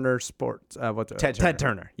of Turner Sports. What's Ted Turner. Ted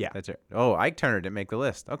Turner. Yeah. That's it. Oh, Ike Turner didn't make the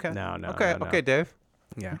list. Okay. No. Okay, okay, Dave.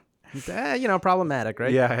 Yeah. Problematic,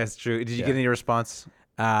 right? Yeah, that's true. Did you get any response?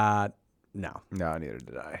 No. No, neither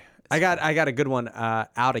did I. I got a good one.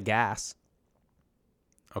 Out of gas.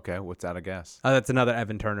 Okay, what's out of gas? Oh, that's another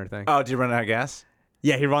Evan Turner thing. Oh, did you run out of gas?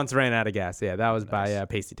 Yeah, he once ran out of gas. Yeah, that was by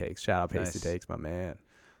Pasty Takes. Shout out Pasty Nice. Takes, my man.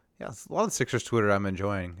 Yeah, a lot of Sixers Twitter I'm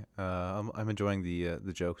enjoying. I'm enjoying the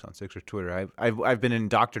jokes on Sixers Twitter. I've been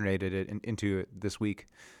indoctrinated into it this week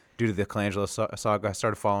due to the Colangelos saga. I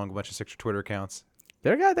started following a bunch of Sixers Twitter accounts.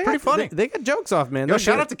 They Pretty funny. They got jokes off, man. Yo, They're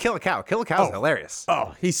shout good. out to Kill a Cow. Kill a Cow's hilarious.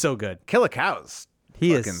 Oh, he's so good. Kill a Cow's.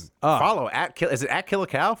 He fucking is. Follow at Kill. Is it at Kill a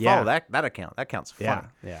Cow? Yeah. Follow that account. That account's funny.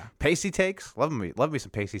 Yeah. Pasty Takes. Love me some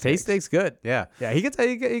Pasty Takes. Pasty Takes good. Yeah. Yeah, he gets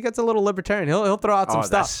a little libertarian. He'll throw out some Oh,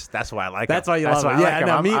 stuff. That's why I like That's him. why you That's love why him. I Yeah, like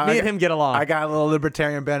him. no, me and him get along. I got a little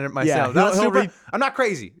libertarian bent myself. Yeah, Not he'll super- re- I'm not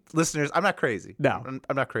crazy, listeners. I'm not crazy. No.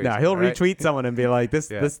 I'm not crazy. No, he'll all right? retweet someone and be like, "This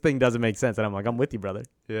Yeah. this thing doesn't make sense," and I'm like, "I'm with you, brother."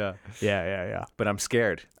 Yeah, Yeah. but I'm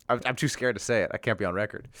scared. I'm too scared to say it. I can't be on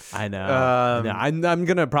record. I know. Um, I'm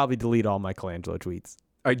gonna probably delete all my Colangelo tweets.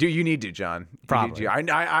 I do. You need to, John. You Probably. need to. I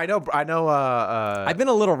know. I've been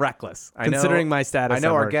a little reckless considering my status. I know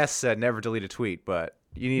at our work. guest said never delete a tweet, but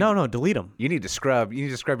you need. No, delete them. You need to scrub. You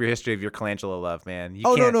need to scrub your history of your Colangelo love, man. You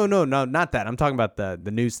Oh can't, no, not that. I'm talking about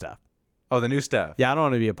the new stuff. Oh, the new stuff. Yeah, I don't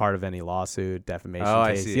want to be a part of any lawsuit, defamation Oh,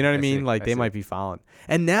 I case. see. You know what I I mean? see. Like I they see. might be following.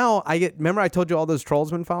 And now remember I told you all those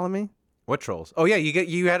trolls been following me? What trolls? Oh yeah,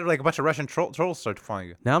 you had like a bunch of Russian trolls start following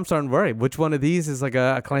you. Now I'm starting to worry. Which one of these is like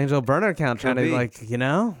a Colangelo burner account Could trying to be.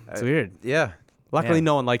 it's weird. Yeah. Luckily Man.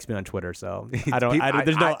 no one likes me on Twitter, so I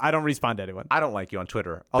don't respond to anyone. I don't like you on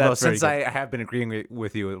Twitter. Although That's very since I have been agreeing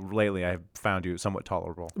with you lately, I have found you somewhat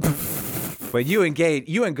tolerable. But you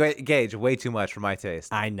engage way too much for my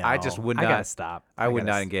taste. I know. I just would not. I gotta stop. I would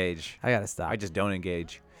not engage. I gotta stop. I just don't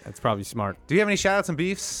engage. That's probably smart. Do you have any shout outs and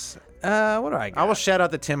beefs? What do I got? I will shout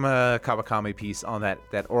out the Tim Kawakami piece on that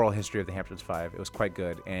oral history of the Hamptons 5. It was quite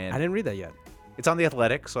good. And I didn't read that yet. it's on The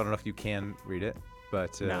Athletic, so I don't know if you can read it.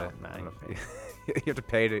 But No, I don't know if you have to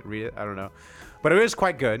pay to read it. I don't know. But it was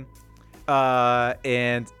quite good.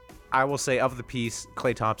 And I will say, of the piece,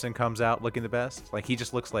 Klay Thompson comes out looking the best. Like, he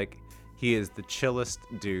just looks like he is the chillest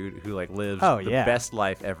dude who, like, lives the best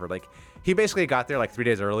life ever. Like, he basically got there, like, 3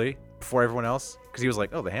 days early before everyone else because he was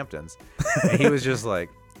like, oh, the Hamptons. And he was just, like,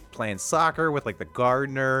 playing soccer with, like, the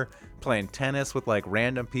gardener, playing tennis with, like,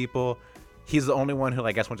 random people. He's the only one who,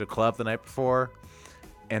 like, I guess went to a club the night before.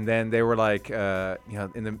 And then they were like,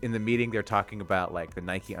 in the meeting, they're talking about like the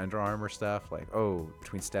Nike Under Armour stuff, like, oh,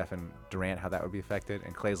 between Steph and Durant, how that would be affected.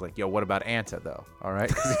 And Clay's like, yo, what about Anta though? All right,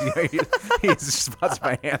 because he's sponsored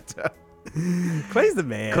by Anta. Clay's the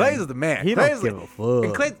man. Clay's the man. He Clay's don't give a fuck.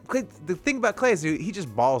 And Clay, the thing about Clay is he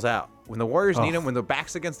just balls out when the Warriors need him, when the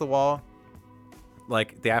back's against the wall,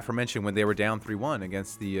 like the aforementioned when they were down 3-1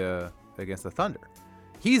 against the Thunder.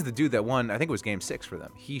 He's the dude that won, I think it was game 6 for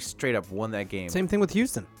them. He straight up won that game Same thing with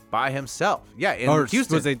Houston. by himself. Yeah, in Or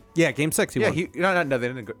Houston. was it? Yeah, game 6. He yeah, won. no, they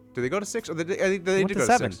didn't go. Did they go to 6? Or they went did to go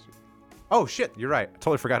 7. to 6. Oh, shit, you're right. I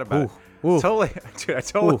totally forgot about it. Ooh. Totally.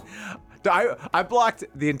 Dude, I blocked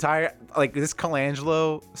the entire, like, this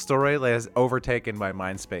Colangelo story has overtaken my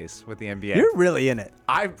mind space with the NBA. You're really in it.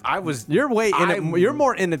 I was. You're way in it. You're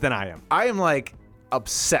more in it than I am. I am, like,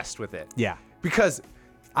 obsessed with it. Yeah. Because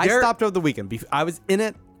I stopped over the weekend. I was in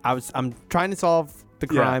it. I'm trying to solve the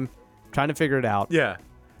crime, trying to figure it out. Yeah.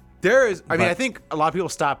 There is, I mean, But- I think a lot of people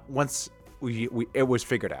stopped once it was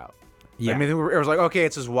figured out. Yeah. I mean, it was like, okay,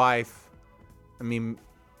 it's his wife. I mean,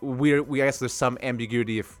 we I guess there's some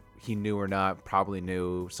ambiguity if he knew or not. Probably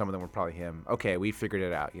knew. Some of them were probably him. Okay, we figured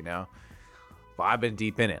it out, you know? well, I've been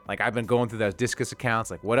deep in it. Like, I've been going through those discus accounts.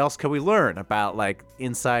 Like, what else can we learn about, like,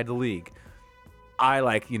 inside the league? I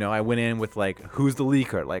went in with, like, who's the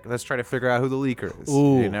leaker? Like, let's try to figure out who the leaker is.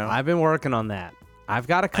 Ooh, you know? I've been working on that. I've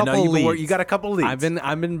got a couple I know leads. you got a couple leads.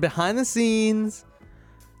 I've been behind the scenes.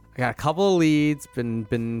 I got a couple of leads.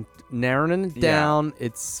 Been narrowing it down.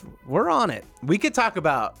 We're on it. We could talk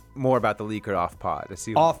more about the leaker off pod to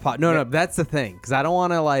see Off pod. No, that's the thing. Because I don't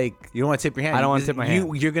want to You don't want to tip your hand. I don't want to tip my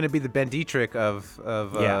hand. You're going to be the Ben Dietrich of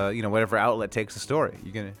whatever outlet takes the story.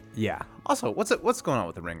 You're gonna. Yeah. Also, what's going on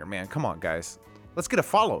with the Ringer, man? Come on, guys. Let's get a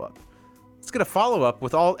follow up. Let's get a follow up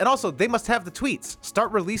with all. And also, they must have the tweets.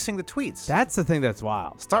 Start releasing the tweets. That's the thing that's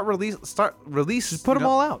wild. Start release. Just put them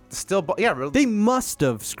all out. Still, yeah. They must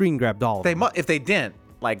have screen grabbed all of them. If they didn't,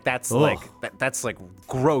 like that's that's like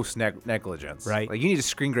gross negligence, right? Like you need to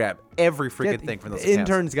screen grab every freaking thing from those accounts.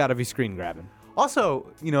 Interns got to be screen grabbing.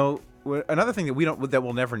 Also, another thing that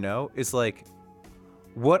we'll never know is like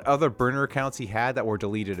what other burner accounts he had that were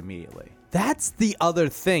deleted immediately. That's the other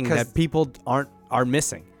thing that people are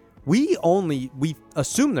missing. We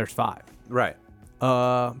assume there's 5. Right.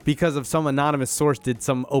 Because of some anonymous source did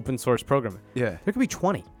some open source programming. Yeah. There could be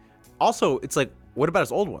 20. Also, it's like, what about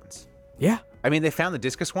his old ones? Yeah. I mean, they found the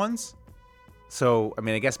discus ones. So, I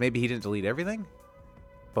mean, I guess maybe he didn't delete everything.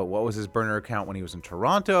 But what was his burner account when he was in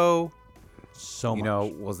Toronto? So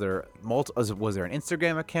much. Was there was there an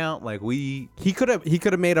Instagram account? Like he could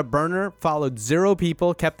have made a burner, followed 0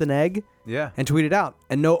 people, kept an egg, and tweeted out.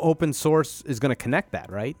 And no open source is going to connect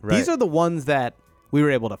that, right? These are the ones that we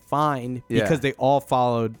were able to find because they all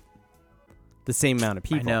followed the same amount of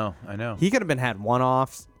people. I know. He could have had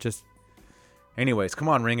one-offs. Anyways, come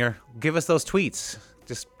on, Ringer, give us those tweets.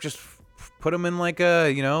 Just put them in like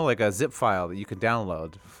a zip file that you can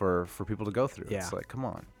download for people to go through. Yeah. It's like, come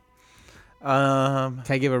on. Can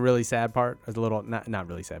I give a really sad part? A little, not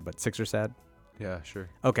really sad, but Sixer sad. Yeah, sure.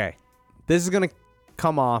 Okay, this is gonna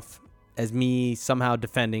come off as me somehow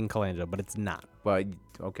defending Colangelo, but it's not. Well,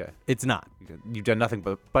 okay. It's not. You've done nothing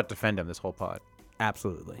but defend him this whole pod.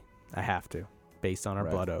 Absolutely, I have to, based on our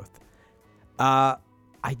blood oath. I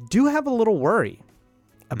do have a little worry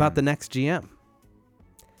about the next GM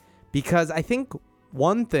because I think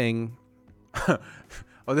one thing.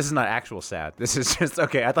 Oh, this is not actual sad. This is just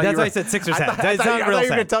okay. I thought that's you why were, I said Sixer sad. I thought That's not you real were sad.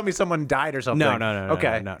 going to tell me someone died or something. No.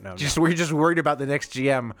 Okay. No. We're just worried about the next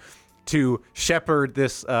GM to shepherd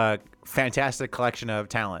this fantastic collection of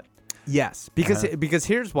talent. Yes, because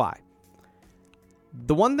here's why.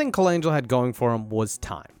 The one thing Colangelo had going for him was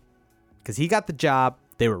time, because he got the job.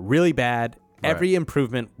 They were really bad. Right. Every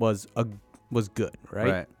improvement was good,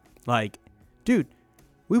 right? Like, dude,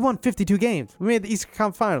 we won 52 games. We made the Eastern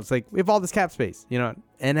Conference Finals. Like, we have all this cap space,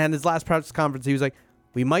 And at his last press conference, he was like,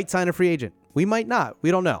 we might sign a free agent. We might not.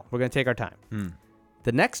 We don't know. We're going to take our time.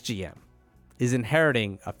 The next GM is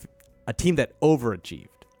inheriting a team that overachieved.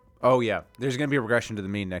 Oh, yeah. There's going to be a regression to the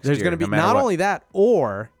mean next There's year. going to be not only that,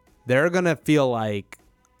 or they're going to feel like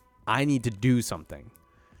I need to do something.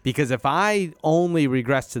 Because if I only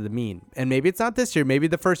regress to the mean, and maybe it's not this year, maybe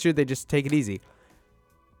the first year they just take it easy.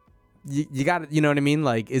 You got it. You know what I mean?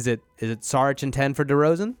 Like, is it Saric and 10 for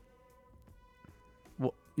DeRozan?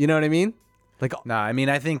 Well, you know what I mean? Like, nah. I mean,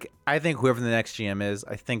 I think whoever the next GM is,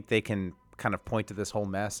 I think they can kind of point to this whole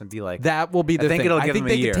mess and be like, that will be the thing. I think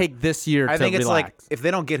they can take this year. I think it's relax. like if they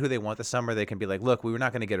don't get who they want this summer, they can be like, look, we were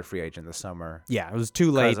not going to get a free agent this summer. Yeah, it was too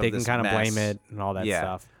late. They can kind of mess. blame it and all that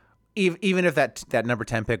stuff. Even if that number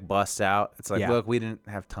 10 pick busts out, it's like, Yeah. look, we didn't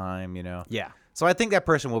have time, Yeah. So I think that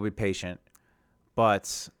person will be patient,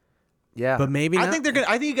 but yeah, But maybe I not. think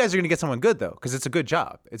I think you guys are gonna get someone good though, because it's a good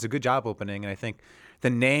job. It's a good job opening, and I think the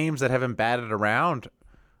names that have been batted around,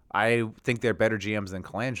 I think they're better GMs than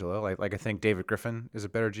Colangelo. Like I think David Griffin is a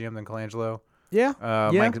better GM than Colangelo. Yeah.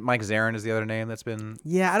 Mike Zarin is the other name that's been.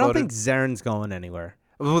 Yeah, I don't floated. think Zarin's going anywhere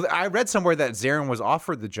Well, I read somewhere that Zarin was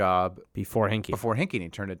offered the job before Hinkie. and he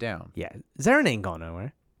turned it down. Yeah, Zarin ain't going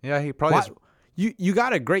nowhere. Yeah, he probably. Why, you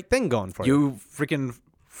got a great thing going for you. You freaking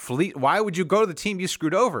fleet. Why would you go to the team you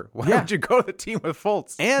screwed over? Why Yeah. would you go to the team with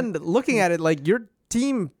Fultz? And looking at it, like, your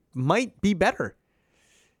team might be better.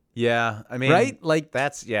 Yeah, I mean, Right? Like,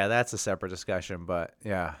 that's a separate discussion, but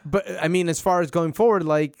yeah. but I mean, as far as going forward,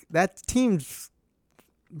 like, that team's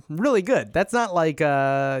really good. That's not like,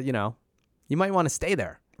 you might want to stay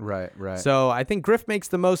there. Right. So I think Griff makes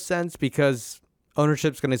the most sense because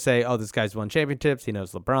ownership's going to say, oh, this guy's won championships. He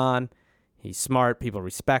knows LeBron. He's smart. People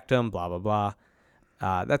respect him, blah, blah, blah.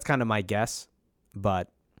 That's kind of my guess. But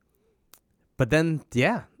then,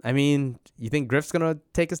 yeah, I mean, you think Griff's going to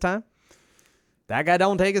take his time? That guy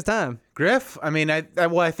don't take his time. Griff, I mean,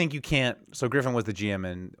 I think you can't. So Griffin was the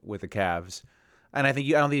GM with the Cavs. And I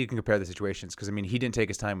don't think you can compare the situations because I mean he didn't take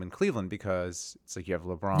his time in Cleveland because it's like you have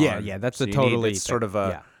LeBron. Yeah, that's so a totally it's sort of a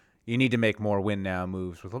yeah. you need to make more win now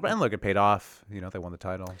moves with LeBron. And look, it paid off. You know, they won the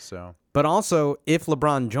title. So, But also, if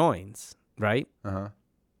LeBron joins, right,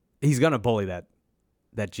 he's gonna bully that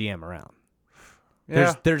GM around.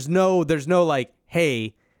 yeah, There's no like,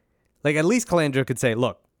 hey, like at least Colangelo could say,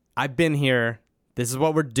 look, I've been here. This is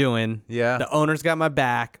what we're doing. Yeah. The owner's got my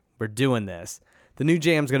back. We're doing this. The new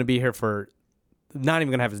GM's going to be here for not even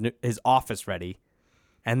going to have his office ready.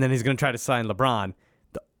 And then he's going to try to sign LeBron.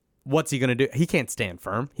 What's he going to do? He can't stand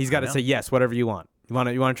firm. He's got to say, yes, whatever you want. You want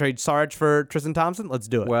to trade Sarge for Tristan Thompson? Let's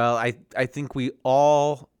do it. Well, I think we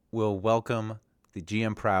all will welcome the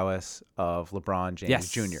GM prowess of LeBron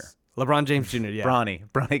James Jr. LeBron James Jr., yeah.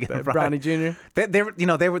 Bronny Jr.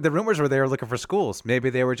 They were the rumors were they were looking for schools. Maybe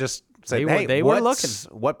they were just saying, they were looking.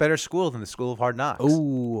 What better school than the School of Hard Knocks?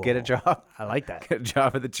 Ooh, get a job. I like that. Get a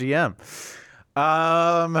job at the GM.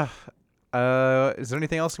 Is there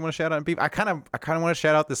anything else you want to shout out? I kind of want to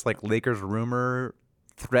shout out this like Lakers rumor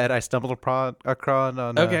thread I stumbled upon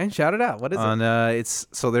on. Okay, shout it out. What is it? It's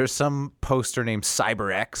so there's some poster named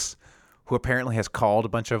CyberX who apparently has called a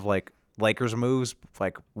bunch of like Lakers moves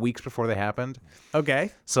like weeks before they happened.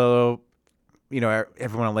 Okay. So,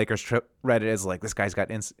 everyone on Lakers Reddit is like, this guy's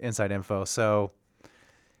got inside info. So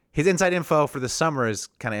his inside info for the summer is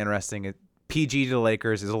kind of interesting. PG to the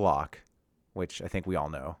Lakers is a lock, which I think we all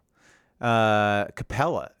know.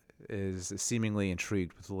 Capella is seemingly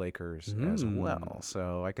intrigued with the Lakers as well.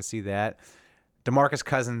 So I could see that. DeMarcus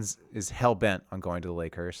Cousins is hell-bent on going to the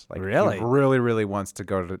Lakers. Like, really? He really, really wants to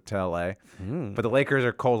go to L.A. But the Lakers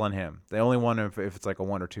are cold on him. They only want him if it's like a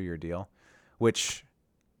 1 or 2 year deal, which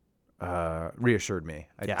reassured me.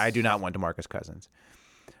 I do not want DeMarcus Cousins.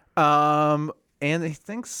 And he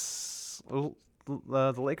thinks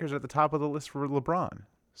the Lakers are at the top of the list for LeBron.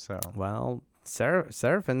 So, well,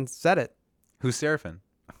 Seraphin said it. Who's Seraphin?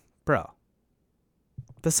 Bro.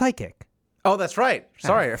 The psychic. Oh, that's right.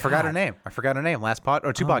 Sorry, I forgot her name. Last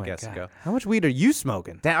two podcasts ago. How much weed are you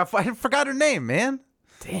smoking? Damn, I forgot her name, man.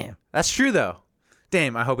 Damn. That's true, though.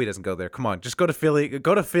 Damn, I hope he doesn't go there. Come on, just go to Philly.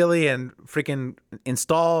 Go to Philly and freaking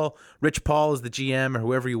install Rich Paul as the GM or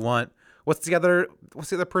whoever you want. What's the other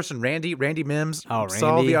person? Randy Mims. Oh, Randy.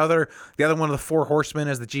 Install the other one of the four horsemen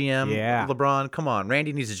as the GM. Yeah. LeBron. Come on,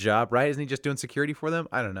 Randy needs a job, right? Isn't he just doing security for them?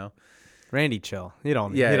 I don't know. Randy, chill. You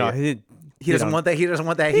don't. Yeah. He doesn't want that. He doesn't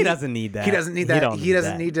want that. He doesn't need that. He doesn't need that. He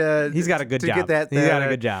doesn't need to. He's got a good to job. Get that, He's got a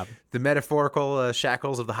good job. The metaphorical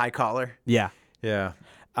shackles of the high collar. Yeah. Yeah.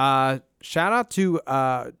 Shout out to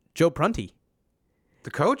Joe Prunty. The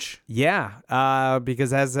coach? Yeah.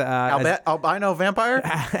 Because as albino vampire?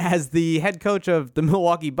 As the head coach of the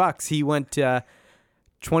Milwaukee Bucks, he went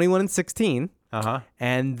 21-16.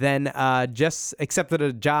 And then just accepted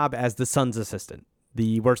a job as the Suns assistant,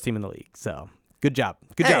 the worst team in the league. So good job.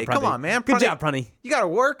 Good job, Prunty. Come on, man. Good job, Prunty. You gotta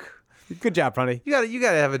work. Good job, Prunty. You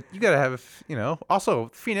gotta have also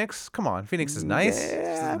Phoenix. Come on. Phoenix is nice.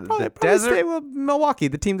 Yeah, The probably desert. stay with Milwaukee,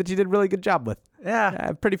 the team that you did a really good job with.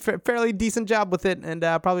 Yeah. Fairly decent job with it, and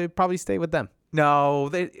probably stay with them. No,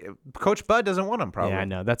 Coach Bud doesn't want him. Probably. Yeah, I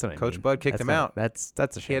know. That's what I mean. Coach Bud kicked him out. That's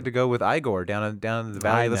a shame. He had to go with Igor down in the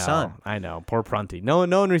Valley of the Sun. I know. Poor Prunty. No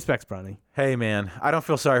one respects Prunty. Hey man, I don't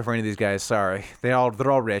feel sorry for any of these guys. Sorry, they're all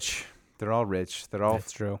rich. They're all rich.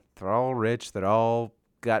 That's true. They're all rich. They're all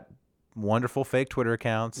got wonderful fake Twitter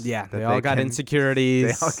accounts. Yeah, they all got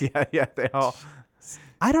insecurities. They all.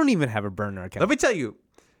 I don't even have a burner account. Let me tell you,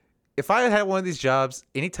 if I had one of these jobs,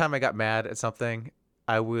 anytime I got mad at something,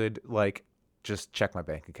 I would like just check my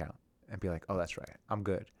bank account and be like, "Oh, that's right, I'm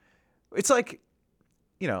good." It's like,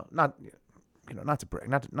 not to brag,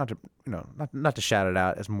 not to shout it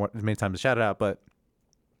out as many times as shout it out, but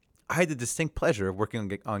I had the distinct pleasure of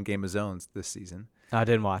working on Game of Zones this season. I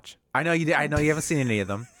didn't watch. I know you did. I know you haven't seen any of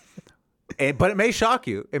them, but it may shock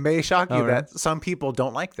you. It may shock you that some people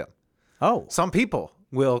don't like them. Oh, some people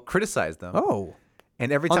will criticize them. Oh,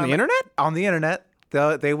 and every time on the internet,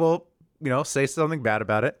 they will say something bad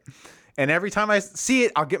about it. And every time I see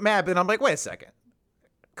it, I'll get mad. But I'm like, wait a second,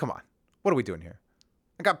 come on, what are we doing here?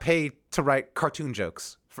 I got paid to write cartoon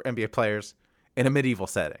jokes for NBA players in a medieval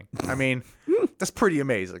setting. I mean, that's pretty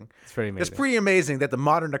amazing. It's pretty amazing. It's pretty amazing that the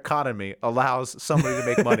modern economy allows somebody to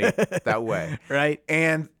make money that way. Right.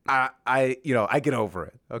 And I get over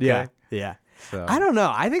it. Okay. Yeah. So. I don't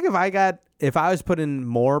know. I think if I was put in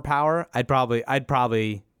more power, I'd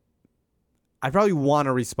probably want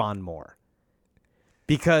to respond more.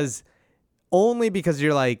 Because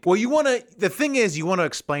you're like, well, the thing is you want to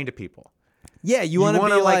explain to people. Yeah, you want to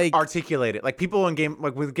be like articulate it. Like people in game,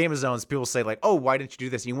 like with Game of Zones, people say like, "Oh, why didn't you do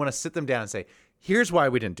this?" And you want to sit them down and say, "Here's why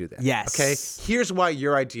we didn't do that." Yes. Okay. Here's why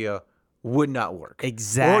your idea would not work.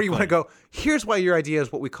 Exactly. Or you want to go, "Here's why your idea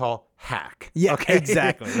is what we call hack." Yeah, okay?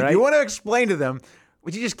 exactly, right? You want to explain to them,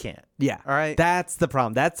 but you just can't. Yeah. All right. That's the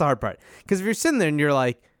problem. That's the hard part. Because if you're sitting there and you're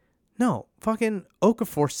like, no, fucking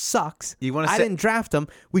Okafor sucks. I didn't draft him.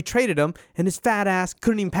 We traded him, and his fat ass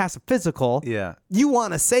couldn't even pass a physical. Yeah. You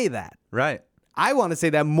want to say that. Right. I want to say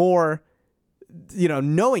that more,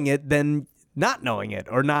 knowing it than not knowing it,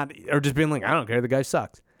 or just being like, I don't care. The guy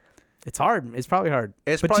sucks. It's hard. It's probably hard.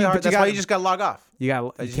 It's probably hard. That's why you just got to log off.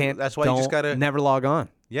 You can't. That's why you just got to never log on.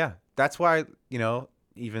 Yeah. That's why,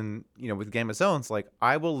 even, with Game of Zones, like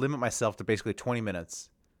I will limit myself to basically 20 minutes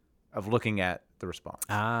of looking at the response.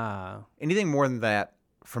 Anything more than that,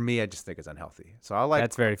 for me, I just think is unhealthy. So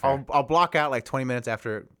that's very fair. I'll block out like 20 minutes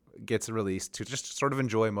after it gets released to just sort of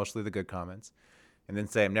enjoy mostly the good comments, and then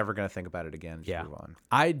say I'm never going to think about it again. Just move on.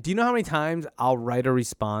 Do you know how many times I'll write a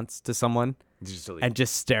response to someone and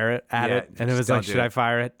just stare at it, and it was like, should I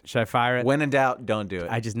fire it? Should I fire it? When in doubt, don't do it.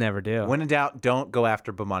 I just never do. When in doubt, don't go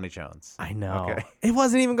after Bomani Jones. I know. Okay. It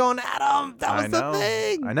wasn't even going at him. That was the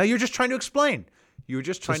thing. I know. You're just trying to explain. You were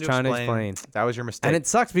just trying to explain. That was your mistake. And it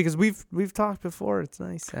sucks because we've talked before. It's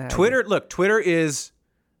nice. Twitter is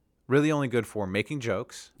really only good for making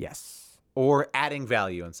jokes. Yes. Or adding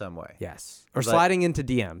value in some way. Yes. Or sliding into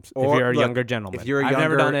DMs or, if you're a younger gentleman. If you're I've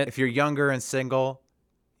never done it. If you're younger and single,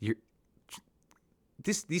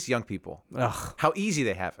 these young people, how easy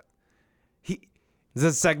they have it. Is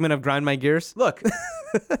this a segment of Grind My Gears? Look,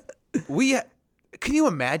 can you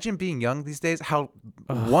imagine being young these days? How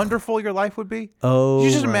wonderful your life would be? Oh,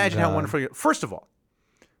 you just imagine how wonderful. First of all,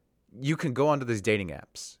 you can go onto these dating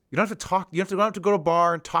apps. You don't have to talk. You don't have to go to a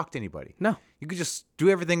bar and talk to anybody. No, you can just do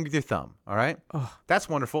everything with your thumb. All right, that's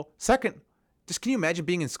wonderful. Second, just can you imagine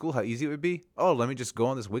being in school? How easy it would be. Oh, let me just go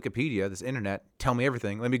on this Wikipedia, this internet, tell me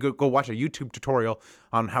everything. Let me go watch a YouTube tutorial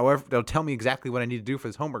on however they'll tell me exactly what I need to do for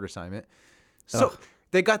this homework assignment. So.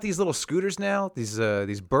 They got these little scooters now,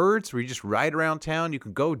 these birds where you just ride around town. You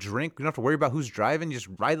can go drink. You don't have to worry about who's driving. You just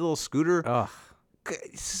ride the little scooter.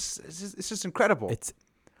 It's just incredible.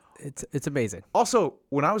 It's amazing. Also,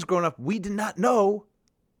 when I was growing up, we did not know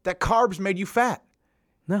that carbs made you fat.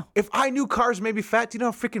 No. If I knew carbs made me fat, do you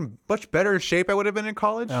know how freaking much better shape I would have been in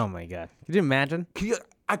college? Oh, my God. Could you imagine?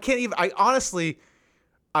 I can't even. I honestly,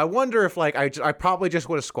 I wonder if like I probably just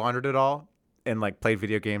would have squandered it all. And like played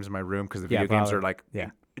video games in my room because the video games are like,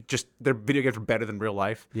 just their video games are better than real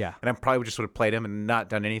life. Yeah, and I probably just would have played them and not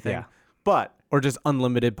done anything. Yeah, but or just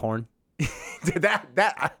unlimited porn.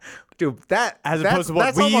 that as opposed to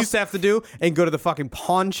what we used to have to do and go to the fucking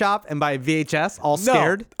pawn shop and buy a VHS, all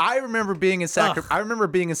scared. I remember being in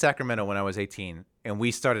Sacramento when I was 18, and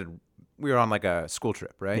we were on like a school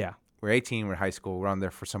trip, right? Yeah, we're 18, we're high school, we're on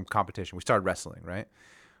there for some competition. We started wrestling, right?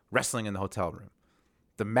 Wrestling in the hotel room.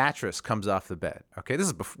 The mattress comes off the bed. Okay, this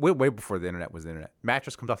is way before the internet was the internet.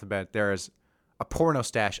 Mattress comes off the bed. There is a porno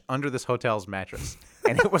stash under this hotel's mattress,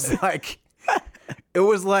 and it was like,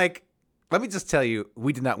 let me just tell you,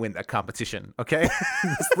 we did not win that competition. Okay,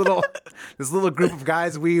 this little group of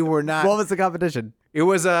guys, we were not. What was the competition? It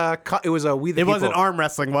was we the people. It wasn't arm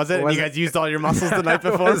wrestling, was it? And you guys used all your muscles the night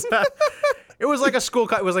before. It was like a school.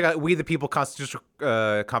 It was like a We the People constitutional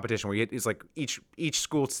competition where it's like each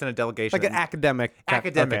school sent a delegation, like an academic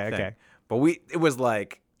thing. Okay. But it was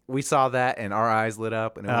like we saw that and our eyes lit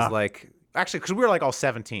up, and it was like actually because we were like all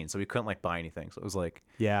 17, so we couldn't like buy anything. So it was like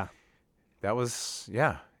that was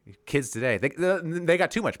kids today they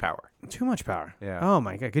got too much power. Too much power. Yeah. Oh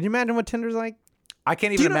my God. Could you imagine what Tinder's like? I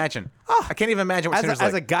can't even imagine. I can't even imagine what Tinder's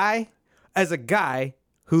like. As a guy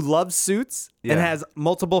who loves suits and has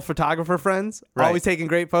multiple photographer friends, always taking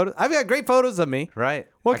great photos. I've got great photos of me. Right.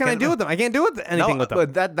 What can I do with them? I can't do anything with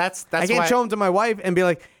them. That's I can't show them to my wife and be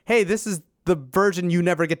like, hey, this is the version you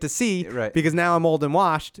never get to see because now I'm old and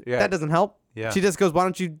washed. Yeah. That doesn't help. Yeah. She just goes, why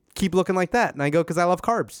don't you keep looking like that? And I go, because I love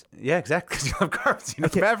carbs. Yeah, exactly. Because you love carbs. You know,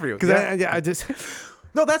 it's bad for you. I just...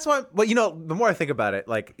 No, that's why. Well, the more I think about it,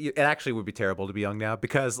 like it actually would be terrible to be young now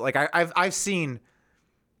because like I've seen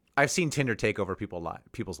Tinder take over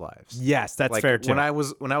people's lives. Yes, that's fair too. When I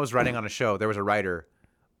was writing on a show, there was a writer.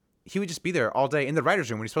 He would just be there all day in the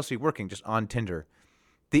writer's room when he's supposed to be working, just on Tinder,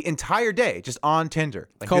 the entire day, just on Tinder.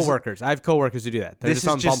 Like coworkers, I have coworkers who do that. They're just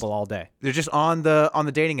on Bumble all day. They're just on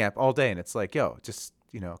the dating app all day, and it's like, yo, just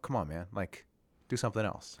come on, man, like do something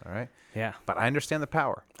else, all right? Yeah. But I understand the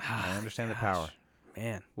power. I understand the power,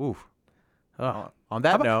 man. Oof. Oh. On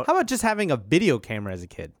that note, how about just having a video camera as a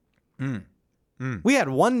kid? We had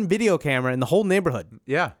one video camera in the whole neighborhood.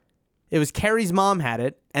 Yeah. It was Carrie's mom had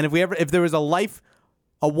it, and if there was a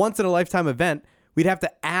once in a lifetime event, we'd have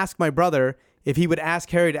to ask my brother if he would ask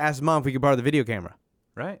Carrie to ask his mom if we could borrow the video camera.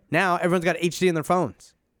 Right. Now everyone's got HD in their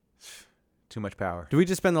phones. Too much power. Do we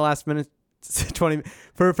just spend the last minute 20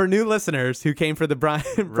 for new listeners who came for the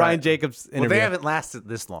Brian Jacobs interview? Well, they haven't lasted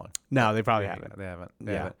this long. No, they probably haven't.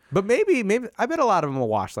 They haven't. But maybe I bet a lot of them will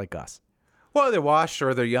watch like us. Well, they're washed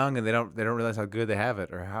or they're young and they don't realize how good they have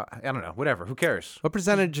it, or how, I don't know, whatever. Who cares? What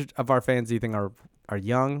percentage of our fans do you think are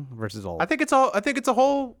young versus old? I think it's a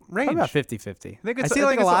whole range. Probably about 50-50. I see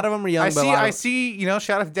like a lot of them are young. I see,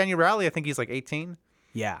 shout out to Daniel Rowley. I think he's like 18.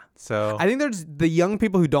 Yeah. So I think there's the young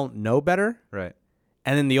people who don't know better. Right.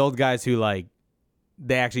 And then the old guys who like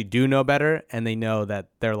they actually do know better and they know that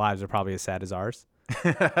their lives are probably as sad as ours.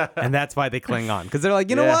 And that's why they cling on, because they're like,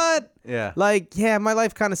 you know what? Yeah. Like, yeah, my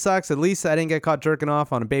life kind of sucks. At least I didn't get caught jerking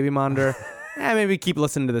off on a baby monitor. Maybe keep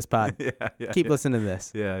listening to this pod. Keep listening to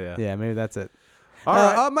this. Yeah, maybe that's it. All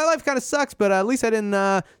right. My life kind of sucks, but at least I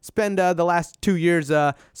didn't spend the last 2 years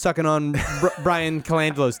sucking on Brian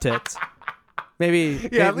Colangelos' tits. Maybe.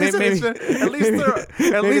 Yeah, at least there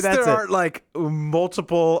it. aren't like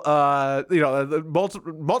multiple, not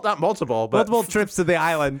multiple, but multiple trips to the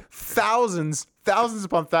island. Thousands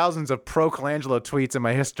upon thousands of pro Colangelo tweets in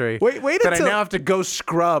my history. Wait that until I now have to go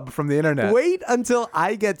scrub from the internet. Wait until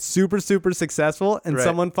I get super successful and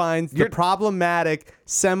someone finds the problematic,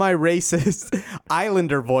 semi-racist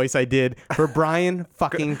Islander voice I did for Brian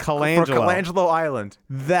fucking Colangelo. For Colangelo Island.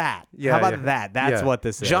 That. Yeah, How about that? That's what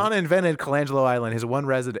this is. John invented Colangelo Island. His one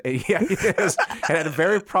resident. Yeah, he is. And had a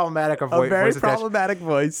very problematic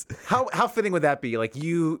voice. How fitting would that be? Like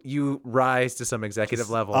you rise to some executive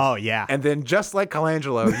level. Oh yeah. And then just like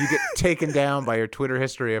Colangelo, you get taken down by your Twitter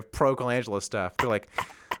history of pro Colangelo stuff. They're like,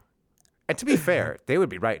 and to be fair, they would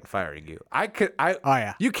be right in firing you.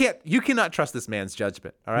 You cannot trust this man's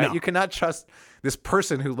judgment. All right. No. You cannot trust this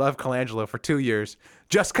person who loved Colangelo for 2 years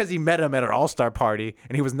just because he met him at an all-star party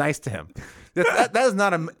and he was nice to him. That is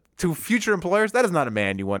not to future employers. That is not a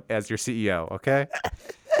man you want as your CEO. Okay.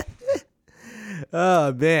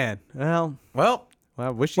 Oh man. Well, I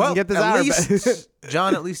wish you can get this out. At least,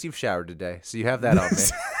 John, at least you've showered today, so you have that on me.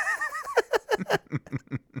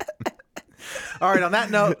 All right, on that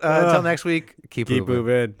note, until next week, keep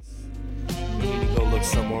moving. We need to go look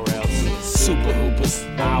somewhere else. Super Hoopers,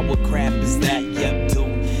 what crap is that? Yep,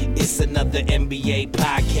 dude. It's another NBA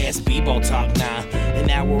podcast, B-Ball Talk now. An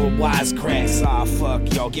hour of wisecracks.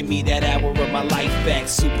 Fuck, y'all, give me that hour of my life back.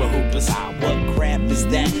 Super Hoopers, what crap is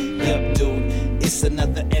that? Yep, dude. It's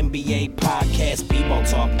another NBA podcast, B-Ball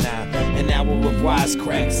Talk now. An hour of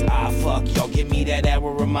wisecracks. Fuck, y'all, give me that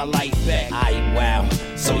hour of my life back. Wow.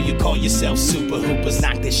 So you call yourself Super Hoopers?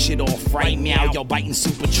 Knock this shit off right now. Y'all biting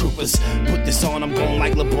Super Troopers. Put this on, I'm going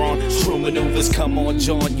like LeBron. True maneuvers. Come on,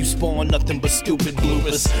 John, you spawn nothing but stupid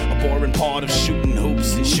bloopers. A boring part of shooting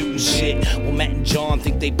hoops and shooting shit. Well, Matt and John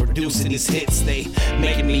think they producing these hits. They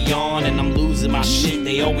making me yawn and I'm losing my shit.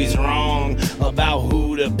 They always wrong about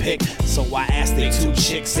who to pick. So I asked they two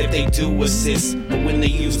chicks if they do assist. But when they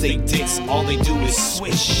use they dicks, all they do is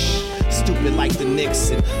swish. Stupid like the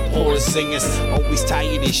Knicks and horror singers. Always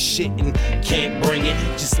tired as shit and can't bring it.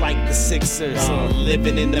 Just like the Sixers,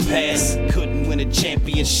 living in the past. Couldn't win a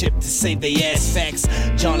championship to save they ass. Facts.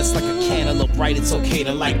 John, it's like a cantaloupe, right? It's okay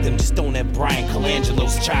to like them. Just don't have Brian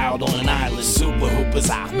Colangelo's child on an island. Super Hoopers,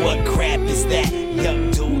 what crap is that?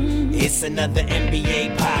 Yup, dude. It's another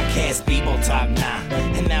NBA podcast, B-Ball Talk now.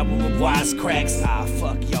 An hour of wisecracks.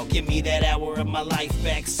 Fuck, y'all, give me that hour of my life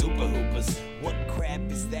back. Super Hoopers, what crap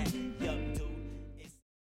is that?